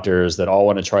early adopters that all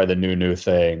want to try the new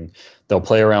thing. They'll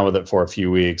play around with it for a few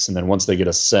weeks, and then once they get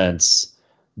a sense,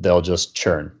 they'll just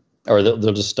churn. or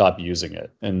they'll just stop using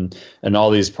it. And all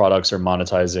these products are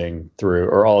monetizing through,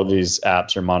 or all of these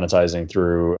apps are monetizing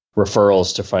through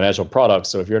referrals to financial products.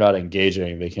 So if you're not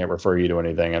engaging, they can't refer you to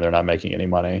anything and they're not making any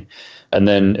money. And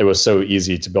then it was so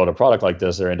easy to build a product like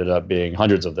this. There ended up being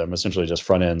hundreds of them, essentially just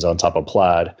front ends on top of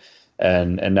Plaid.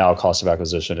 And now cost of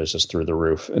acquisition is just through the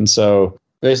roof. And so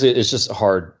basically it's just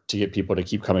hard to get people to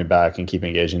keep coming back and keep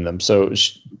engaging them. So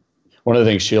one of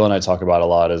the things Sheila and I talk about a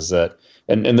lot is that,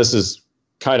 and this is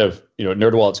kind of,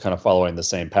 NerdWallet's kind of following the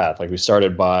same path. Like we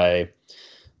started by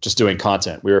just doing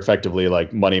content. We were effectively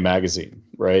like Money Magazine,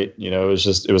 right?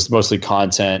 It was mostly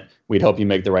content. We'd help you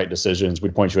make the right decisions.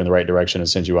 We'd point you in the right direction and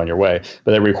send you on your way.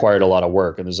 But that required a lot of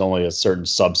work. And there's only a certain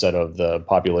subset of the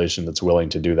population that's willing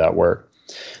to do that work.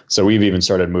 So we've even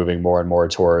started moving more and more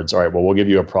towards, all right, well, we'll give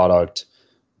you a product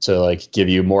to like give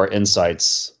you more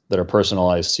insights that are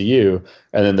personalized to you.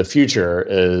 And then the future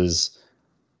is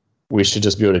we should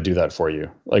just be able to do that for you.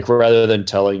 Like rather than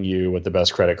telling you what the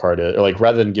best credit card is, or like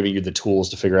rather than giving you the tools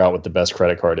to figure out what the best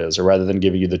credit card is, or rather than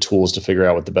giving you the tools to figure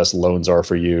out what the best loans are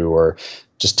for you, or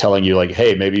just telling you like,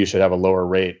 hey, maybe you should have a lower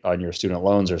rate on your student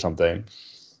loans or something.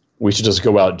 We should just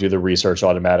go out and do the research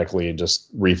automatically and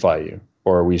just refi you.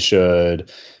 Or we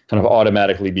should kind of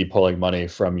automatically be pulling money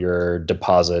from your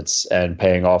deposits and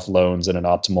paying off loans in an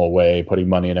optimal way, putting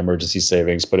money in emergency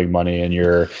savings, putting money in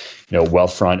your,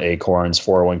 Wealthfront, Acorns,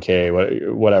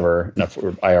 401k, whatever,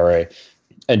 IRA,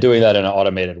 and doing that in an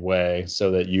automated way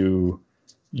so that you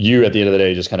at the end of the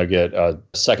day just kind of get a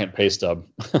second pay stub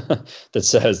that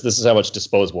says this is how much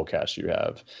disposable cash you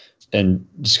have, and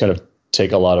just kind of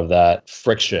take a lot of that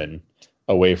friction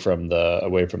away from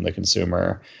the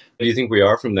consumer. Do you think we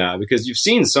are from that? Because you've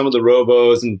seen some of the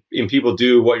robos and people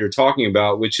do what you're talking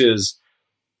about, which is,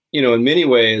 in many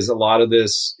ways, a lot of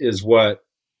this is what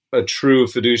a true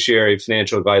fiduciary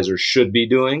financial advisor should be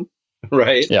doing,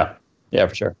 right? Yeah,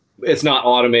 for sure. It's not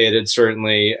automated,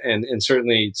 certainly, and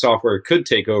certainly software could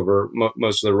take over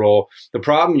most of the role. The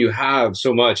problem you have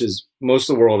so much is most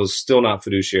of the world is still not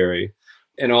fiduciary.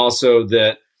 And also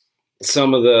that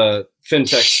some of the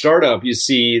fintech startup, you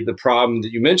see the problem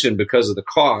that you mentioned because of the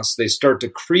cost. They start to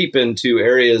creep into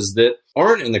areas that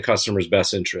aren't in the customer's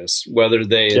best interest, whether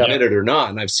they admit it or not.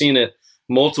 And I've seen it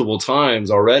multiple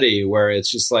times already where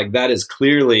it's just like that is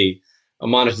clearly a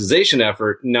monetization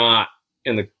effort, not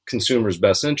in the consumer's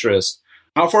best interest.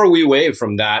 How far are we away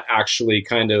from that actually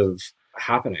kind of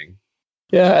happening?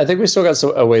 Yeah, I think we still got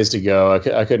a ways to go.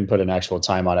 I couldn't put an actual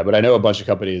time on it, but I know a bunch of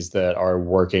companies that are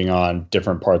working on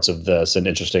different parts of this in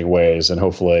interesting ways, and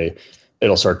hopefully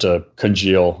it'll start to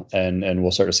congeal and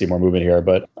we'll start to see more movement here.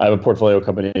 But I have a portfolio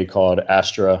company called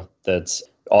Astra that's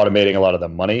automating a lot of the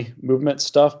money movement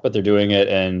stuff, but they're doing it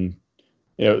in,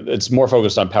 it's more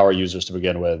focused on power users to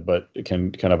begin with, but it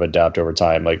can kind of adapt over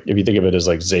time. Like if you think of it as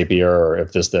like Zapier or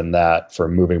if this then that for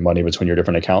moving money between your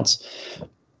different accounts.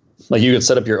 Like you could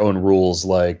set up your own rules.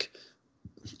 Like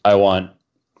I want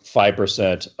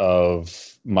 5%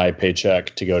 of my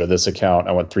paycheck to go to this account.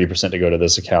 I want 3% to go to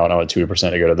this account. I want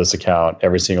 2% to go to this account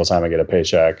every single time I get a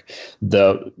paycheck.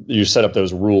 You set up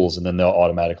those rules and then they'll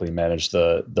automatically manage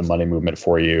the money movement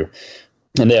for you.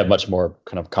 And they have much more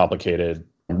kind of complicated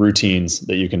routines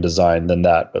that you can design than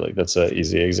that, but like that's an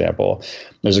easy example.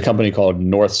 There's a company called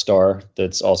North Star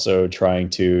that's also trying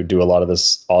to do a lot of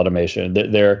this automation.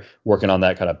 They're working on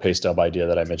that kind of pay stub idea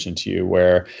that I mentioned to you,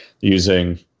 where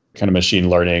using kind of machine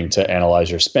learning to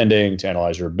analyze your spending, to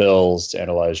analyze your bills, to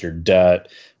analyze your debt,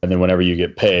 and then whenever you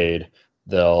get paid,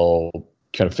 they'll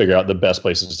kind of figure out the best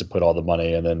places to put all the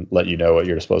money and then let you know what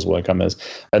your disposable income is.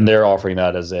 And they're offering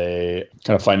that as a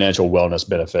kind of financial wellness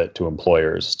benefit to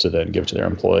employers to then give to their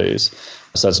employees.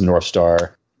 So that's North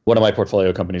Star. One of my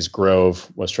portfolio companies, Grove,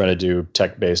 was trying to do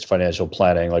tech-based financial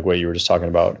planning, like what you were just talking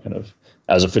about, kind of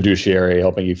as a fiduciary,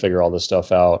 helping you figure all this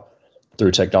stuff out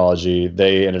through technology.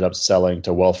 They ended up selling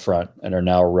to Wealthfront and are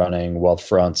now running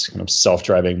Wealthfront's kind of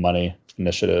self-driving money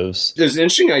initiatives. There's an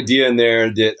interesting idea in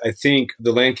there that I think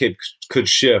the landscape could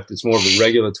shift. It's more of a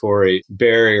regulatory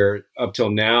barrier up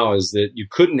till now, is that you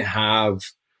couldn't have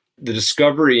the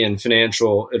discovery in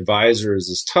financial advisors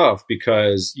is tough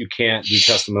because you can't do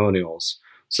testimonials.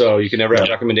 So you can never have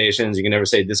recommendations. You can never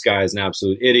say this guy is an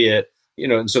absolute idiot.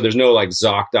 And so there's no like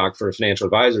ZocDoc for financial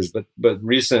advisors, but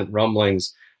recent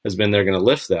rumblings has been they're going to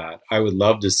lift that. I would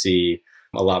love to see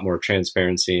a lot more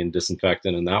transparency and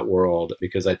disinfectant in that world,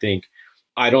 because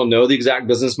I don't know the exact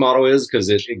business model is, because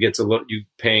it gets a little, you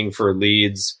paying for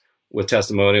leads with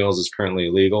testimonials is currently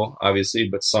illegal, obviously,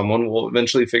 but someone will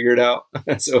eventually figure it out.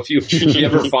 So if you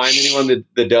ever find anyone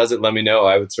that does it, let me know.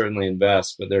 I would certainly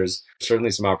invest, but there's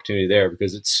certainly some opportunity there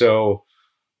because it's so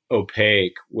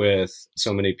opaque with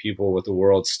so many people with the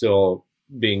world still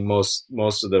being most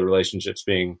of the relationships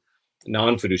being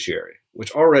non-fiduciary,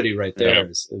 which already right there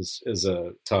is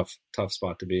a tough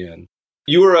spot to be in.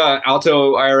 You were a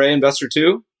Alto IRA investor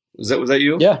too? Was that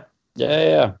you?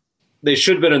 Yeah. They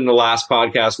should have been in the last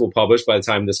podcast we'll publish by the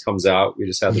time this comes out. We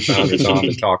just had the founders on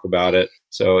to talk about it.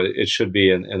 So it should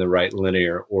be in the right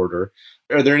linear order.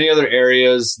 Are there any other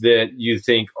areas that you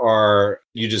think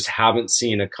you just haven't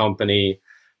seen a company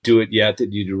do it yet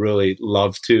that you'd really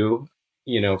love to?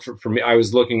 For me, I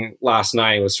was looking last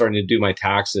night, I was starting to do my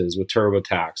taxes with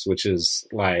TurboTax, which is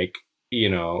like,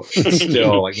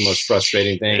 still like the most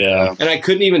frustrating thing. Yeah. And I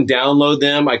couldn't even download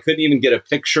them. I couldn't even get a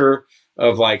picture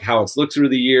of like how it's looked through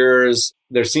the years.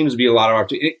 There seems to be a lot of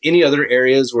opportunity. Any other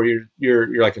areas where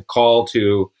you're like a call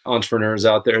to entrepreneurs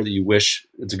out there that you wish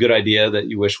it's a good idea that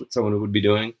you wish someone would be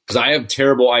doing? Because I have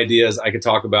terrible ideas I could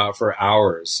talk about for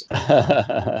hours.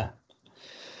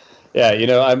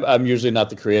 Yeah, I'm usually not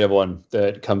the creative one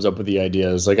that comes up with the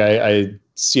ideas. Like I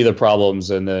see the problems,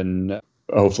 and then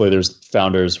hopefully there's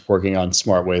founders working on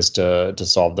smart ways to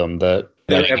solve them. Have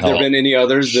there been any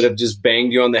others that have just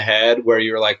banged you on the head where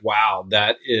you're like, wow,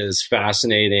 that is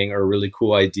fascinating or a really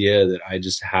cool idea that I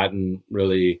just hadn't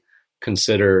really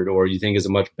considered, or you think is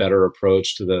a much better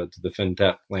approach to the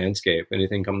fintech landscape?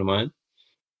 Anything come to mind?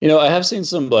 I have seen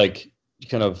some like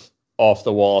kind of off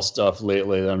the wall stuff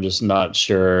lately that I'm just not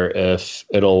sure if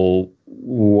it'll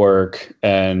work,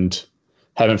 and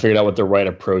haven't figured out what the right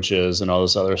approach is and all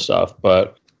this other stuff.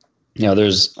 But I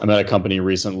met a company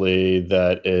recently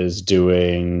that is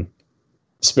doing,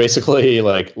 it's basically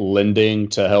like lending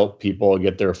to help people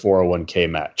get their 401k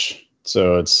match.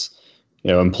 So it's,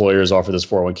 employers offer this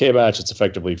 401k match. It's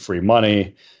effectively free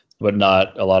money, but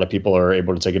not a lot of people are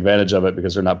able to take advantage of it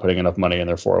because they're not putting enough money in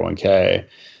their 401k.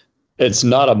 It's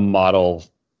not a model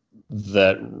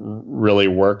that really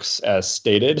works as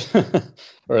stated,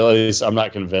 or at least I'm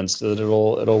not convinced that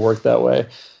it'll work that way.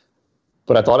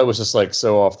 But I thought it was just like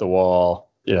so off the wall.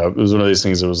 It was one of these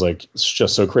things that was like, it's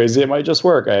just so crazy it might just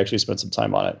work. I actually spent some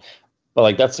time on it. But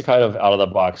like that's the kind of out of the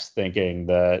box thinking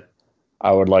that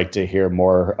I would like to hear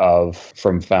more of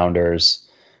from founders.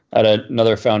 I had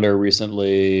another founder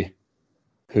recently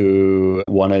who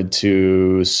wanted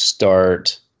to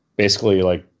start basically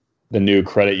like the new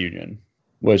credit union,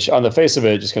 which on the face of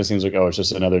it just kind of seems like, it's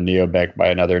just another neobank by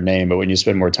another name. But when you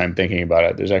spend more time thinking about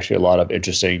it, there's actually a lot of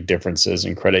interesting differences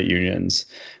in credit unions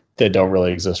that don't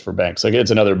really exist for banks. Like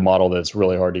it's another model that's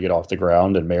really hard to get off the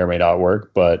ground and may or may not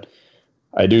work. But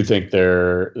I do think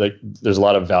there's a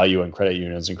lot of value in credit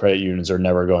unions, and credit unions are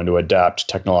never going to adapt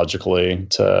technologically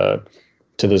to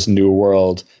this new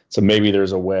world. So maybe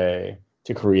there's a way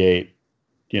to create,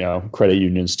 credit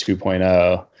unions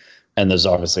 2.0. And there's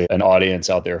obviously an audience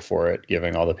out there for it,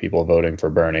 given all the people voting for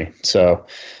Bernie. So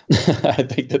I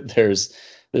think that there's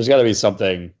got to be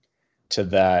something to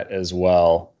that as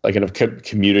well, like kind of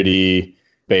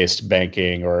community-based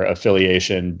banking or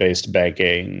affiliation-based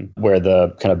banking, where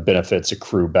the kind of benefits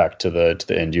accrue back to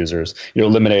the end users.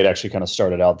 Lemonade actually kind of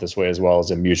started out this way as well,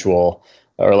 as a mutual,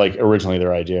 or like originally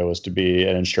their idea was to be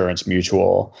an insurance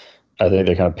mutual. I think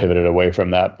they kind of pivoted away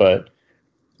from that, but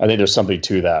I think there's something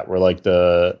to that, where like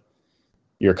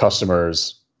your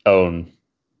customers own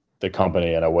the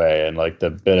company in a way, and like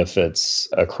the benefits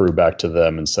accrue back to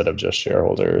them instead of just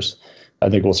shareholders. I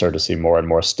think we'll start to see more and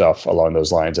more stuff along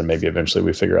those lines, and maybe eventually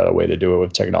we figure out a way to do it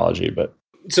with technology. But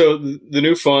so the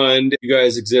new fund, you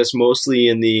guys exist mostly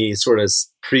in the sort of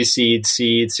pre-seed,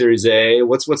 seed, Series A.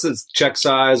 What's the check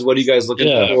size? What are you guys looking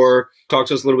for? Talk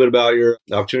to us a little bit about your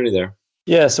opportunity there.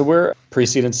 Yeah, so we're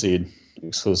pre-seed and seed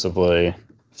exclusively,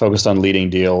 focused on leading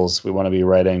deals. We want to be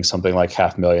writing something like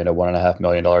 $500,000 to $1.5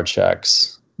 million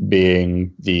checks,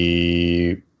 being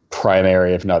the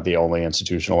primary, if not the only,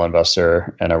 institutional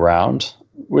investor in a round.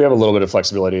 We have a little bit of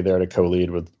flexibility there to co-lead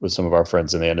with some of our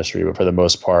friends in the industry, but for the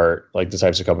most part, like the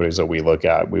types of companies that we look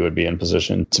at, we would be in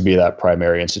position to be that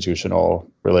primary institutional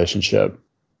relationship.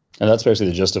 And that's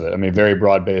basically the gist of it. I mean, very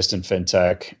broad-based in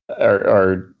fintech.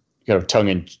 Our kind of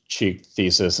tongue-in-cheek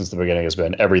thesis since the beginning has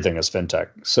been everything is fintech.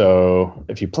 So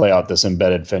if you play out this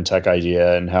embedded fintech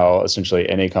idea and how essentially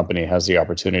any company has the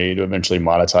opportunity to eventually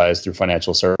monetize through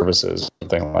financial services,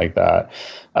 something like that,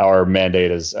 our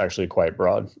mandate is actually quite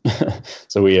broad.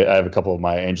 So I have a couple of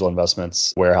my angel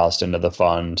investments warehoused into the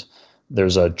fund.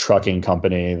 There's a trucking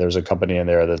company. There's a company in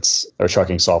there or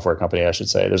trucking software company, I should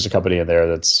say. There's a company in there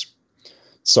that's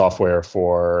software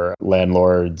for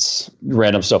landlords,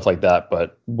 random stuff like that,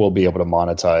 but we'll be able to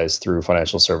monetize through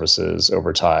financial services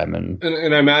over time. And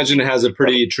I imagine it has a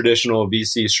pretty traditional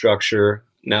VC structure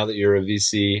now that you're a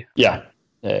VC. Yeah.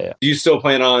 Do you still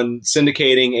plan on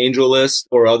syndicating AngelList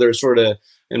or other sort of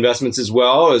investments as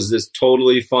well? Is this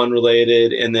totally fund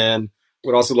related? And then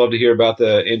would also love to hear about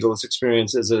the AngelList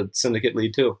experience as a syndicate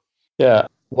lead too. Yeah,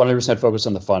 100% focused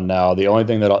on the fund now. The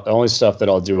only stuff that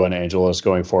I'll do on AngelList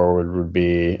going forward would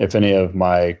be if any of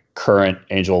my current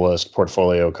AngelList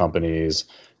portfolio companies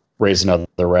raise another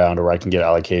round or I can get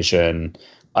allocation,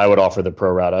 I would offer the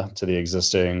pro rata to the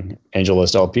existing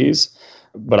AngelList LPs,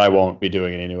 but I won't be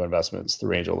doing any new investments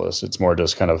through AngelList. It's more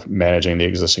just kind of managing the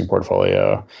existing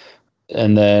portfolio.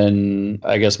 And then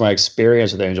I guess my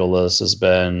experience with AngelList has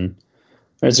been,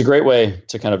 it's a great way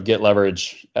to kind of get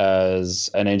leverage as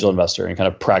an angel investor and kind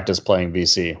of practice playing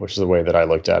VC, which is the way that I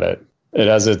looked at it. It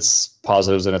has its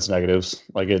positives and its negatives.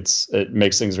 Like it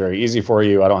makes things very easy for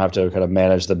you. I don't have to kind of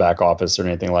manage the back office or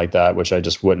anything like that, which I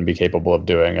just wouldn't be capable of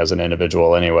doing as an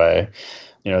individual anyway.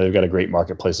 They've got a great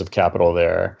marketplace of capital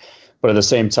there. But at the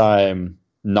same time,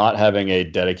 not having a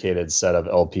dedicated set of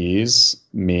LPs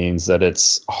means that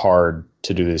it's hard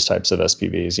to do these types of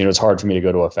SPVs. It's hard for me to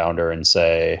go to a founder and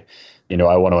say,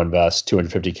 I want to invest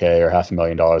 $250K or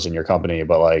 $500,000 in your company,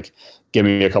 but like, give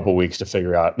me a couple of weeks to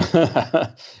figure out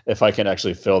if I can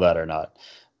actually fill that or not.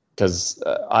 Because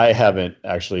I haven't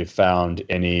actually found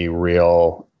any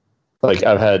real, like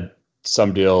I've had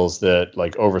some deals that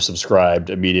like oversubscribed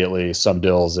immediately, some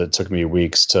deals that took me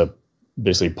weeks to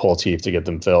basically pull teeth to get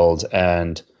them filled.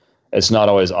 And it's not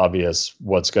always obvious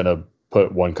what's going to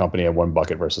put one company in one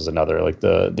bucket versus another. Like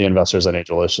the investors on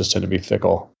AngelList just tend to be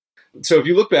fickle. So if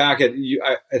you look back at you,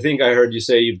 I think I heard you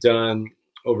say you've done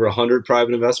over 100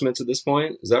 private investments at this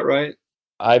point. Is that right?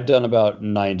 I've done about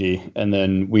 90. And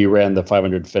then we ran the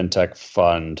 500 Fintech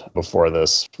fund before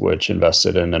this, which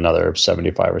invested in another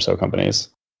 75 or so companies.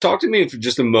 Talk to me for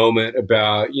just a moment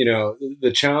about,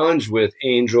 the challenge with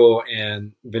angel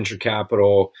and venture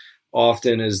capital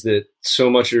often is that so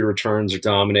much of your returns are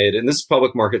dominated, and this is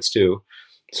public markets too.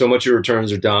 So much of your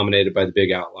returns are dominated by the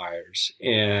big outliers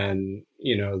and,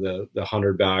 the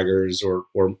 100 baggers or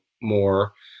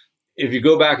more. If you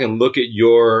go back and look at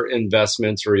your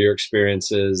investments or your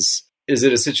experiences, is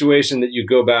it a situation that you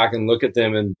go back and look at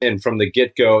them and from the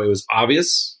get-go, it was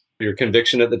obvious, your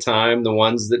conviction at the time, the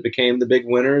ones that became the big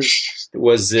winners?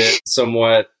 Was it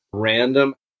somewhat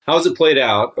random? How has it played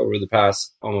out over the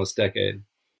past almost decade?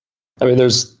 I mean,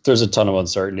 there's a ton of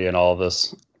uncertainty in all of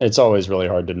this. It's always really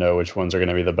hard to know which ones are going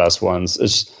to be the best ones.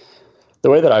 It's the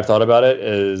way that I've thought about it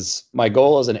is my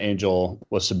goal as an angel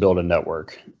was to build a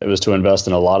network. It was to invest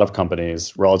in a lot of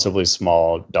companies, relatively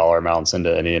small dollar amounts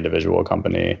into any individual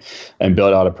company, and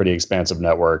build out a pretty expansive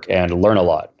network and learn a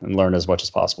lot and learn as much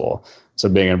as possible. So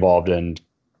being involved in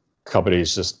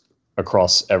companies just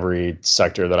across every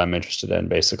sector that I'm interested in,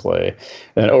 basically.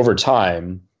 And over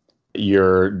time,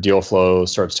 your deal flow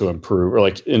starts to improve, or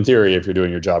like in theory, if you're doing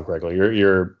your job correctly,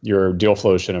 your deal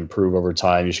flow should improve over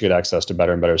time. You should get access to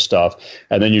better and better stuff.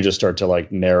 And then you just start to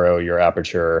like narrow your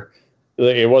aperture.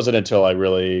 It wasn't until I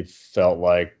really felt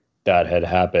like that had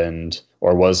happened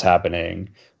or was happening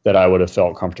that I would have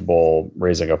felt comfortable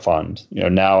raising a fund.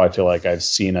 Now I feel like I've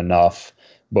seen enough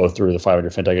both through the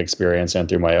 500 Fintech experience and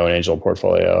through my own angel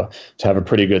portfolio to have a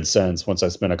pretty good sense once I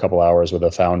spend a couple hours with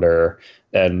a founder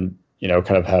and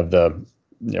kind of have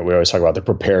we always talk about the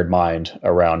prepared mind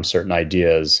around certain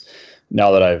ideas.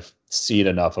 Now that I've seen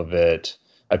enough of it,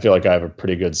 I feel like I have a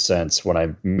pretty good sense when I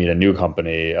meet a new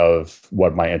company of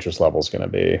what my interest level is going to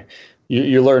be.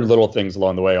 You learn little things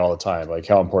along the way all the time, like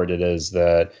how important it is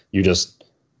that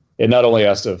it not only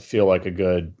has to feel like a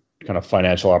good kind of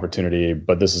financial opportunity,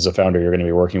 but this is a founder you're going to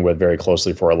be working with very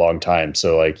closely for a long time.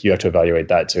 So like you have to evaluate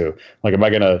that too. Like, am I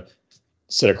going to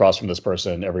sit across from this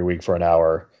person every week for an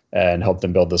hour and help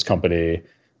them build this company?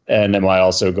 And am I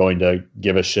also going to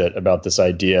give a shit about this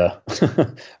idea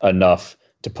enough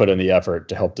to put in the effort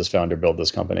to help this founder build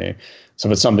this company? So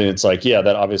if it's something that's like, yeah,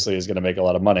 that obviously is going to make a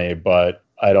lot of money, but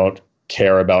I don't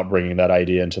care about bringing that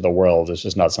idea into the world. It's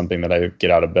just not something that I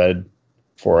get out of bed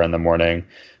for in the morning.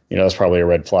 That's probably a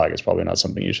red flag. It's probably not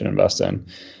something you should invest in.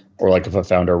 Or like if a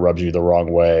founder rubs you the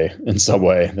wrong way in some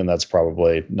way, then that's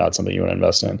probably not something you want to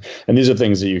invest in. And these are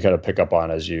things that you kind of pick up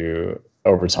on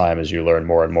over time as you learn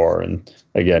more and more, and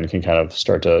again, can kind of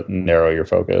start to narrow your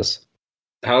focus.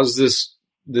 How's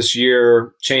this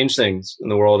year changed things in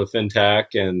the world of fintech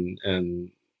and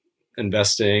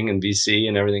investing and VC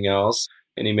and everything else?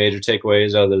 Any major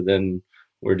takeaways other than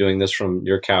we're doing this from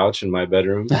your couch in my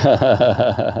bedroom?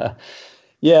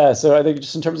 Yeah, so I think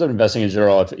just in terms of investing in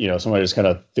general, if somebody just kind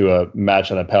of threw a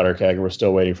match on a powder keg and we're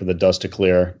still waiting for the dust to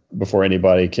clear before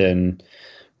anybody can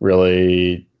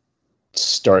really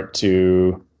start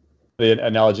to, the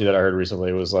analogy that I heard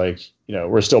recently was like,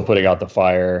 we're still putting out the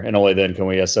fire and only then can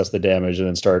we assess the damage and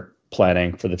then start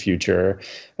planning for the future.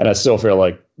 And I still feel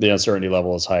like the uncertainty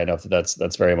level is high enough that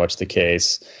that's very much the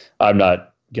case. I'm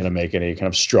not going to make any kind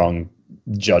of strong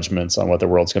judgments on what the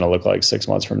world's going to look like 6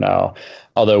 months from now.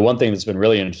 Although one thing that's been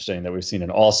really interesting that we've seen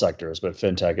in all sectors, but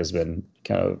fintech has been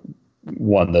kind of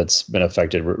one that's been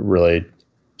affected really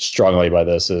strongly by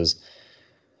this, is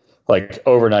like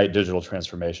overnight digital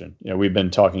transformation. We've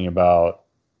been talking about,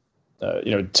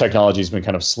 technology's been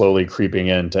kind of slowly creeping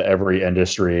into every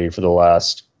industry for the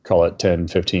last, call it 10,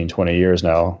 15, 20 years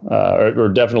now, or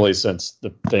definitely since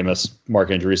the famous Mark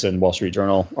Andreessen Wall Street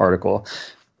Journal article,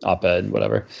 op-ed,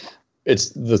 whatever. It's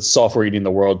the software eating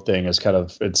the world thing is kind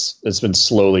of, it's been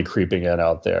slowly creeping in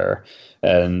out there.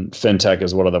 And fintech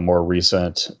is one of the more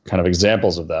recent kind of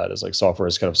examples of that, is like software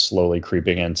is kind of slowly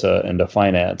creeping into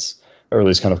finance, or at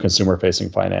least kind of consumer facing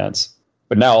finance.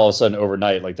 But now all of a sudden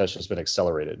overnight, like that's just been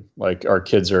accelerated. Like our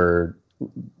kids are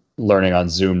learning on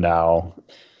Zoom now.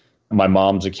 My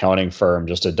mom's accounting firm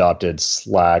just adopted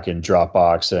Slack and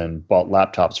Dropbox and bought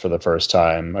laptops for the first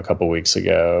time a couple of weeks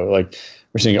ago. Like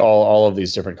we're seeing all of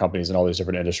these different companies in all these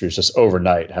different industries just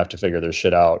overnight have to figure their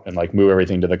shit out and like move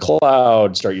everything to the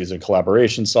cloud, start using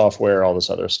collaboration software, all this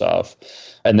other stuff.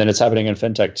 And then it's happening in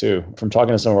fintech too. From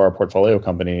talking to some of our portfolio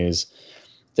companies,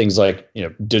 things like,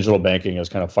 digital banking is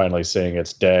kind of finally seeing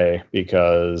its day,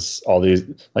 because all these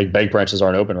like bank branches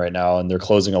aren't open right now and they're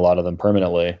closing a lot of them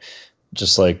permanently,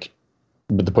 just like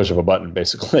with the push of a button,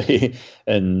 basically.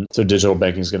 And so digital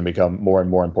banking is going to become more and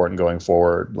more important going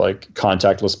forward. Like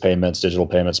contactless payments, digital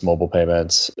payments, mobile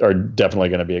payments are definitely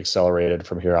going to be accelerated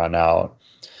from here on out.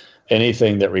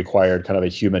 Anything that required kind of a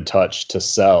human touch to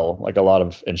sell, like a lot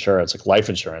of insurance, like life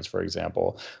insurance, for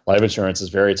example. Life insurance is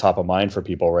very top of mind for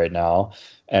people right now.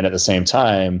 And at the same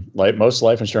time, like most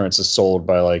life insurance is sold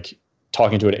by like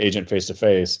talking to an agent face to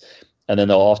face. And then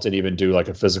they'll often even do like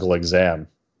a physical exam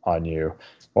on you.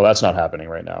 Well, that's not happening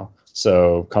right now.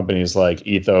 So companies like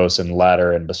Ethos and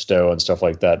Ladder and Bestow and stuff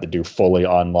like that do fully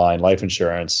online life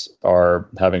insurance are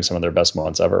having some of their best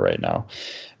months ever right now.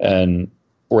 And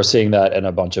we're seeing that in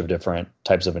a bunch of different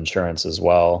types of insurance as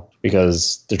well,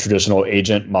 because the traditional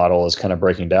agent model is kind of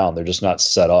breaking down. They're just not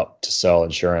set up to sell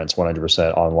insurance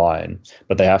 100% online,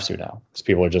 but they have to now, because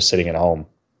people are just sitting at home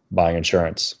buying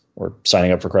insurance or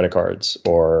signing up for credit cards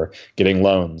or getting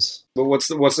loans. But what's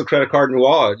the credit card in your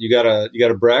wallet? You got a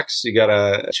Brex, you got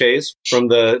a Chase from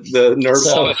the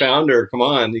NerdWallet founder. Come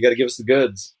on, you got to give us the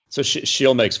goods. So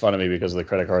Sheil makes fun of me because of the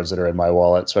credit cards that are in my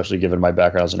wallet, especially given my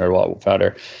background as a NerdWallet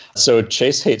founder. So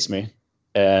Chase hates me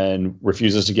and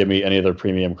refuses to give me any of their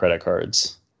premium credit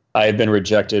cards. I've been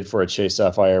rejected for a Chase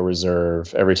Sapphire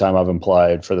Reserve every time I've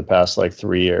applied for the past like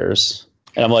 3 years.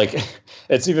 And I'm like,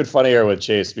 it's even funnier with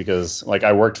Chase because like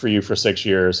I worked for you for 6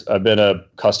 years. I've been a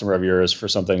customer of yours for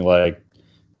something like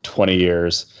 20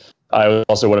 years. I was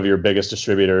also one of your biggest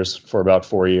distributors for about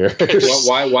 4 years.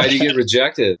 Why do you get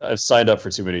rejected? I've signed up for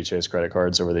too many Chase credit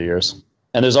cards over the years.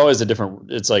 And there's always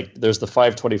it's like, there's the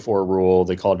 524 rule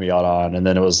they called me out on. And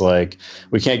then it was like,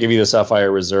 we can't give you the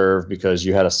Sapphire Reserve because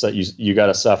you had you got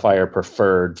a Sapphire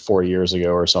Preferred 4 years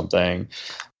ago or something.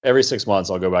 Every 6 months,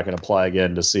 I'll go back and apply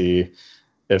again to see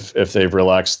if they've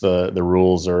relaxed the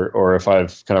rules or if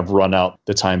I've kind of run out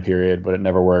the time period, but it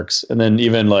never works. And then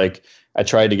even like, I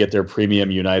tried to get their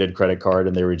premium United credit card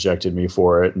and they rejected me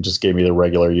for it and just gave me the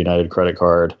regular United credit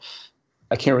card.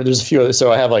 I can't remember. There's a few others.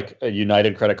 So I have like a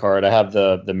United credit card. I have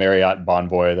the Marriott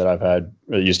Bonvoy that I've had.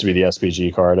 It used to be the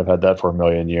SPG card. I've had that for a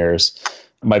million years.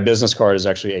 My business card is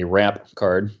actually a Ramp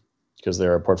card because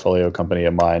they're a portfolio company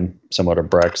of mine, similar to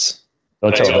Brex. I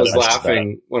was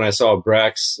laughing when I saw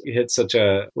Brex hit such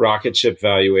a rocket ship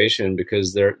valuation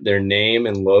because their name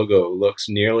and logo looks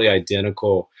nearly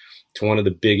identical to one of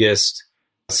the biggest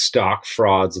stock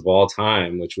frauds of all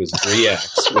time, which was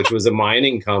Brex, which was a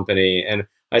mining company. And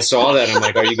I saw that. I'm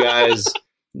like, are you guys,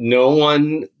 no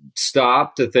one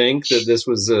stopped to think that this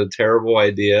was a terrible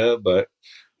idea, but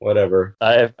whatever.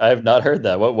 I have not heard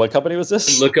that. What company was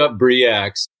this? Look up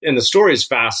Brex. And the story is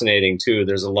fascinating too.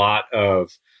 There's a lot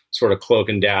of sort of cloak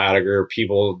and dagger.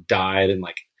 People died in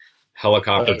like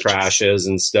helicopter crashes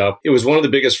and stuff. It was one of the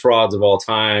biggest frauds of all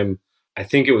time. I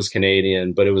think it was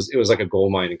Canadian, but it was like a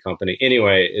gold mining company.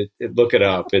 Anyway, look it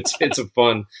up. It's a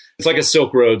fun. It's like a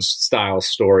Silk Road style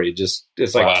story. Just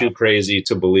it's like too crazy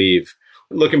to believe.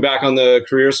 Looking back on the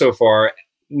career so far,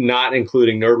 not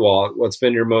including NerdWallet, what's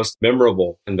been your most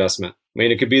memorable investment? I mean,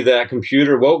 it could be that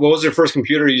computer. What was your first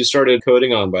computer you started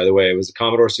coding on, by the way? Was it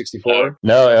Commodore 64?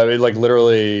 No, I mean, like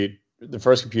literally the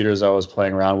first computers I was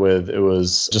playing around with, it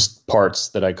was just parts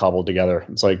that I cobbled together.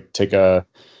 It's like take a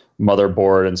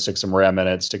motherboard and stick some RAM in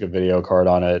it, stick a video card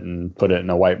on it and put it in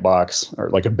a white box or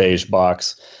like a beige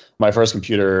box. My first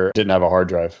computer didn't have a hard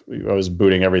drive. I was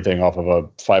booting everything off of a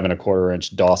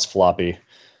 5.25-inch DOS floppy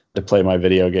to play my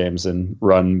video games and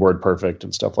run WordPerfect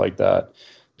and stuff like that.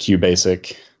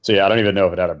 QBasic. So yeah, I don't even know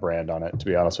if it had a brand on it, to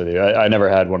be honest with you. I never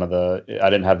had I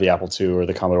didn't have the Apple II or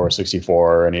the Commodore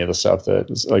 64 or any of the stuff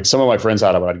like some of my friends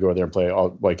had it, but I'd go over there and play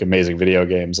all like amazing video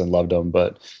games and loved them.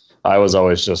 But I was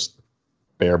always just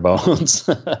bare bones.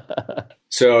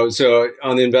 So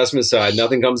on the investment side,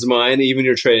 nothing comes to mind. Even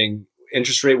you're trading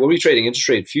interest rate. What were you trading? Interest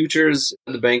rate futures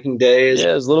in the banking days?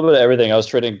 Yeah, it was a little bit of everything. I was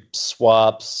trading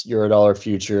swaps, Eurodollar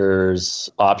futures,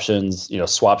 options,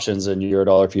 swaptions and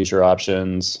Eurodollar future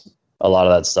options, a lot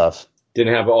of that stuff.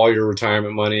 Didn't have all your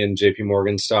retirement money in JP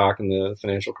Morgan stock in the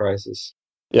financial crisis?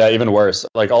 Yeah, even worse.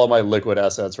 Like all of my liquid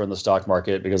assets were in the stock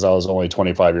market because I was only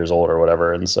 25 years old or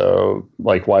whatever. And so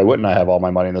like, why wouldn't I have all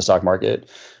my money in the stock market?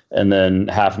 And then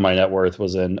half of my net worth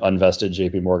was in unvested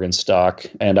JP Morgan stock,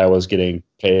 and I was getting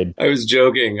paid. I was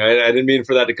joking. I didn't mean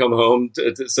for that to come home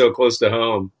to so close to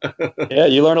home. Yeah,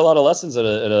 you learn a lot of lessons in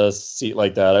a seat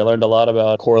like that. I learned a lot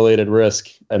about correlated risk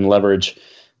and leverage.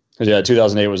 Because yeah,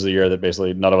 2008 was the year that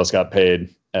basically none of us got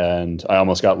paid, and I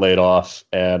almost got laid off,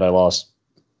 and I lost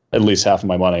at least half of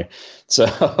my money. So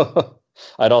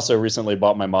I'd also recently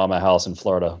bought my mom a house in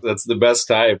Florida. That's the best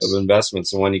type of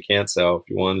investments, the one you can't sell if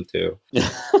you wanted to.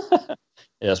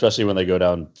 Yeah, especially when they go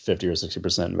down 50 or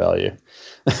 60% in value.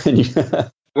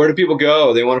 Where do people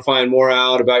go? They want to find more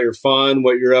out about your fund,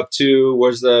 what you're up to.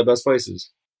 Where's the best places?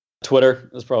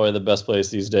 Twitter is probably the best place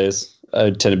these days.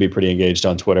 I tend to be pretty engaged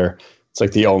on Twitter. It's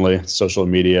like the only social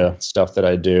media stuff that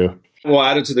I do. We'll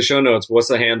add it to the show notes. What's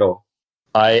the handle?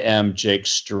 I am Jake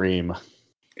Stream.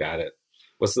 Got it.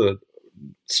 What's the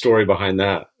story behind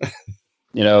that?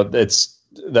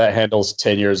 That handle's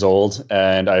 10 years old,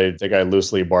 and I think I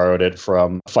loosely borrowed it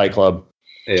from Fight Club.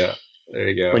 Yeah, there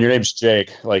you go. When your name's Jake,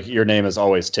 like your name is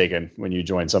always taken when you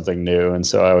join something new, and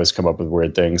so I always come up with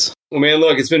weird things. Well, man,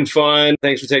 look, it's been fun.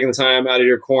 Thanks for taking the time out of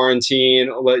your quarantine.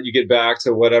 I'll let you get back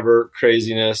to whatever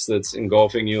craziness that's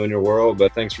engulfing you in your world,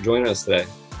 but thanks for joining us today.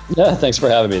 Yeah, thanks for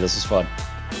having me. This is fun.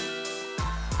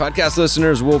 Podcast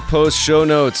listeners will post show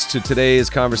notes to today's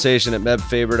conversation at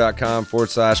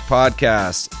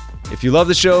mebfaber.com/podcast. If you love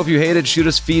the show, if you hate it, shoot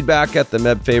us feedback at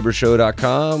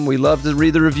themebfabershow.com. We love to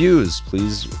read the reviews.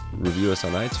 Please review us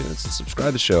on iTunes and subscribe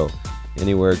to the show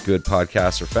anywhere good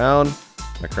podcasts are found.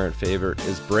 My current favorite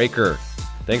is Breaker.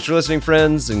 Thanks for listening,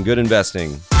 friends, and good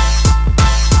investing.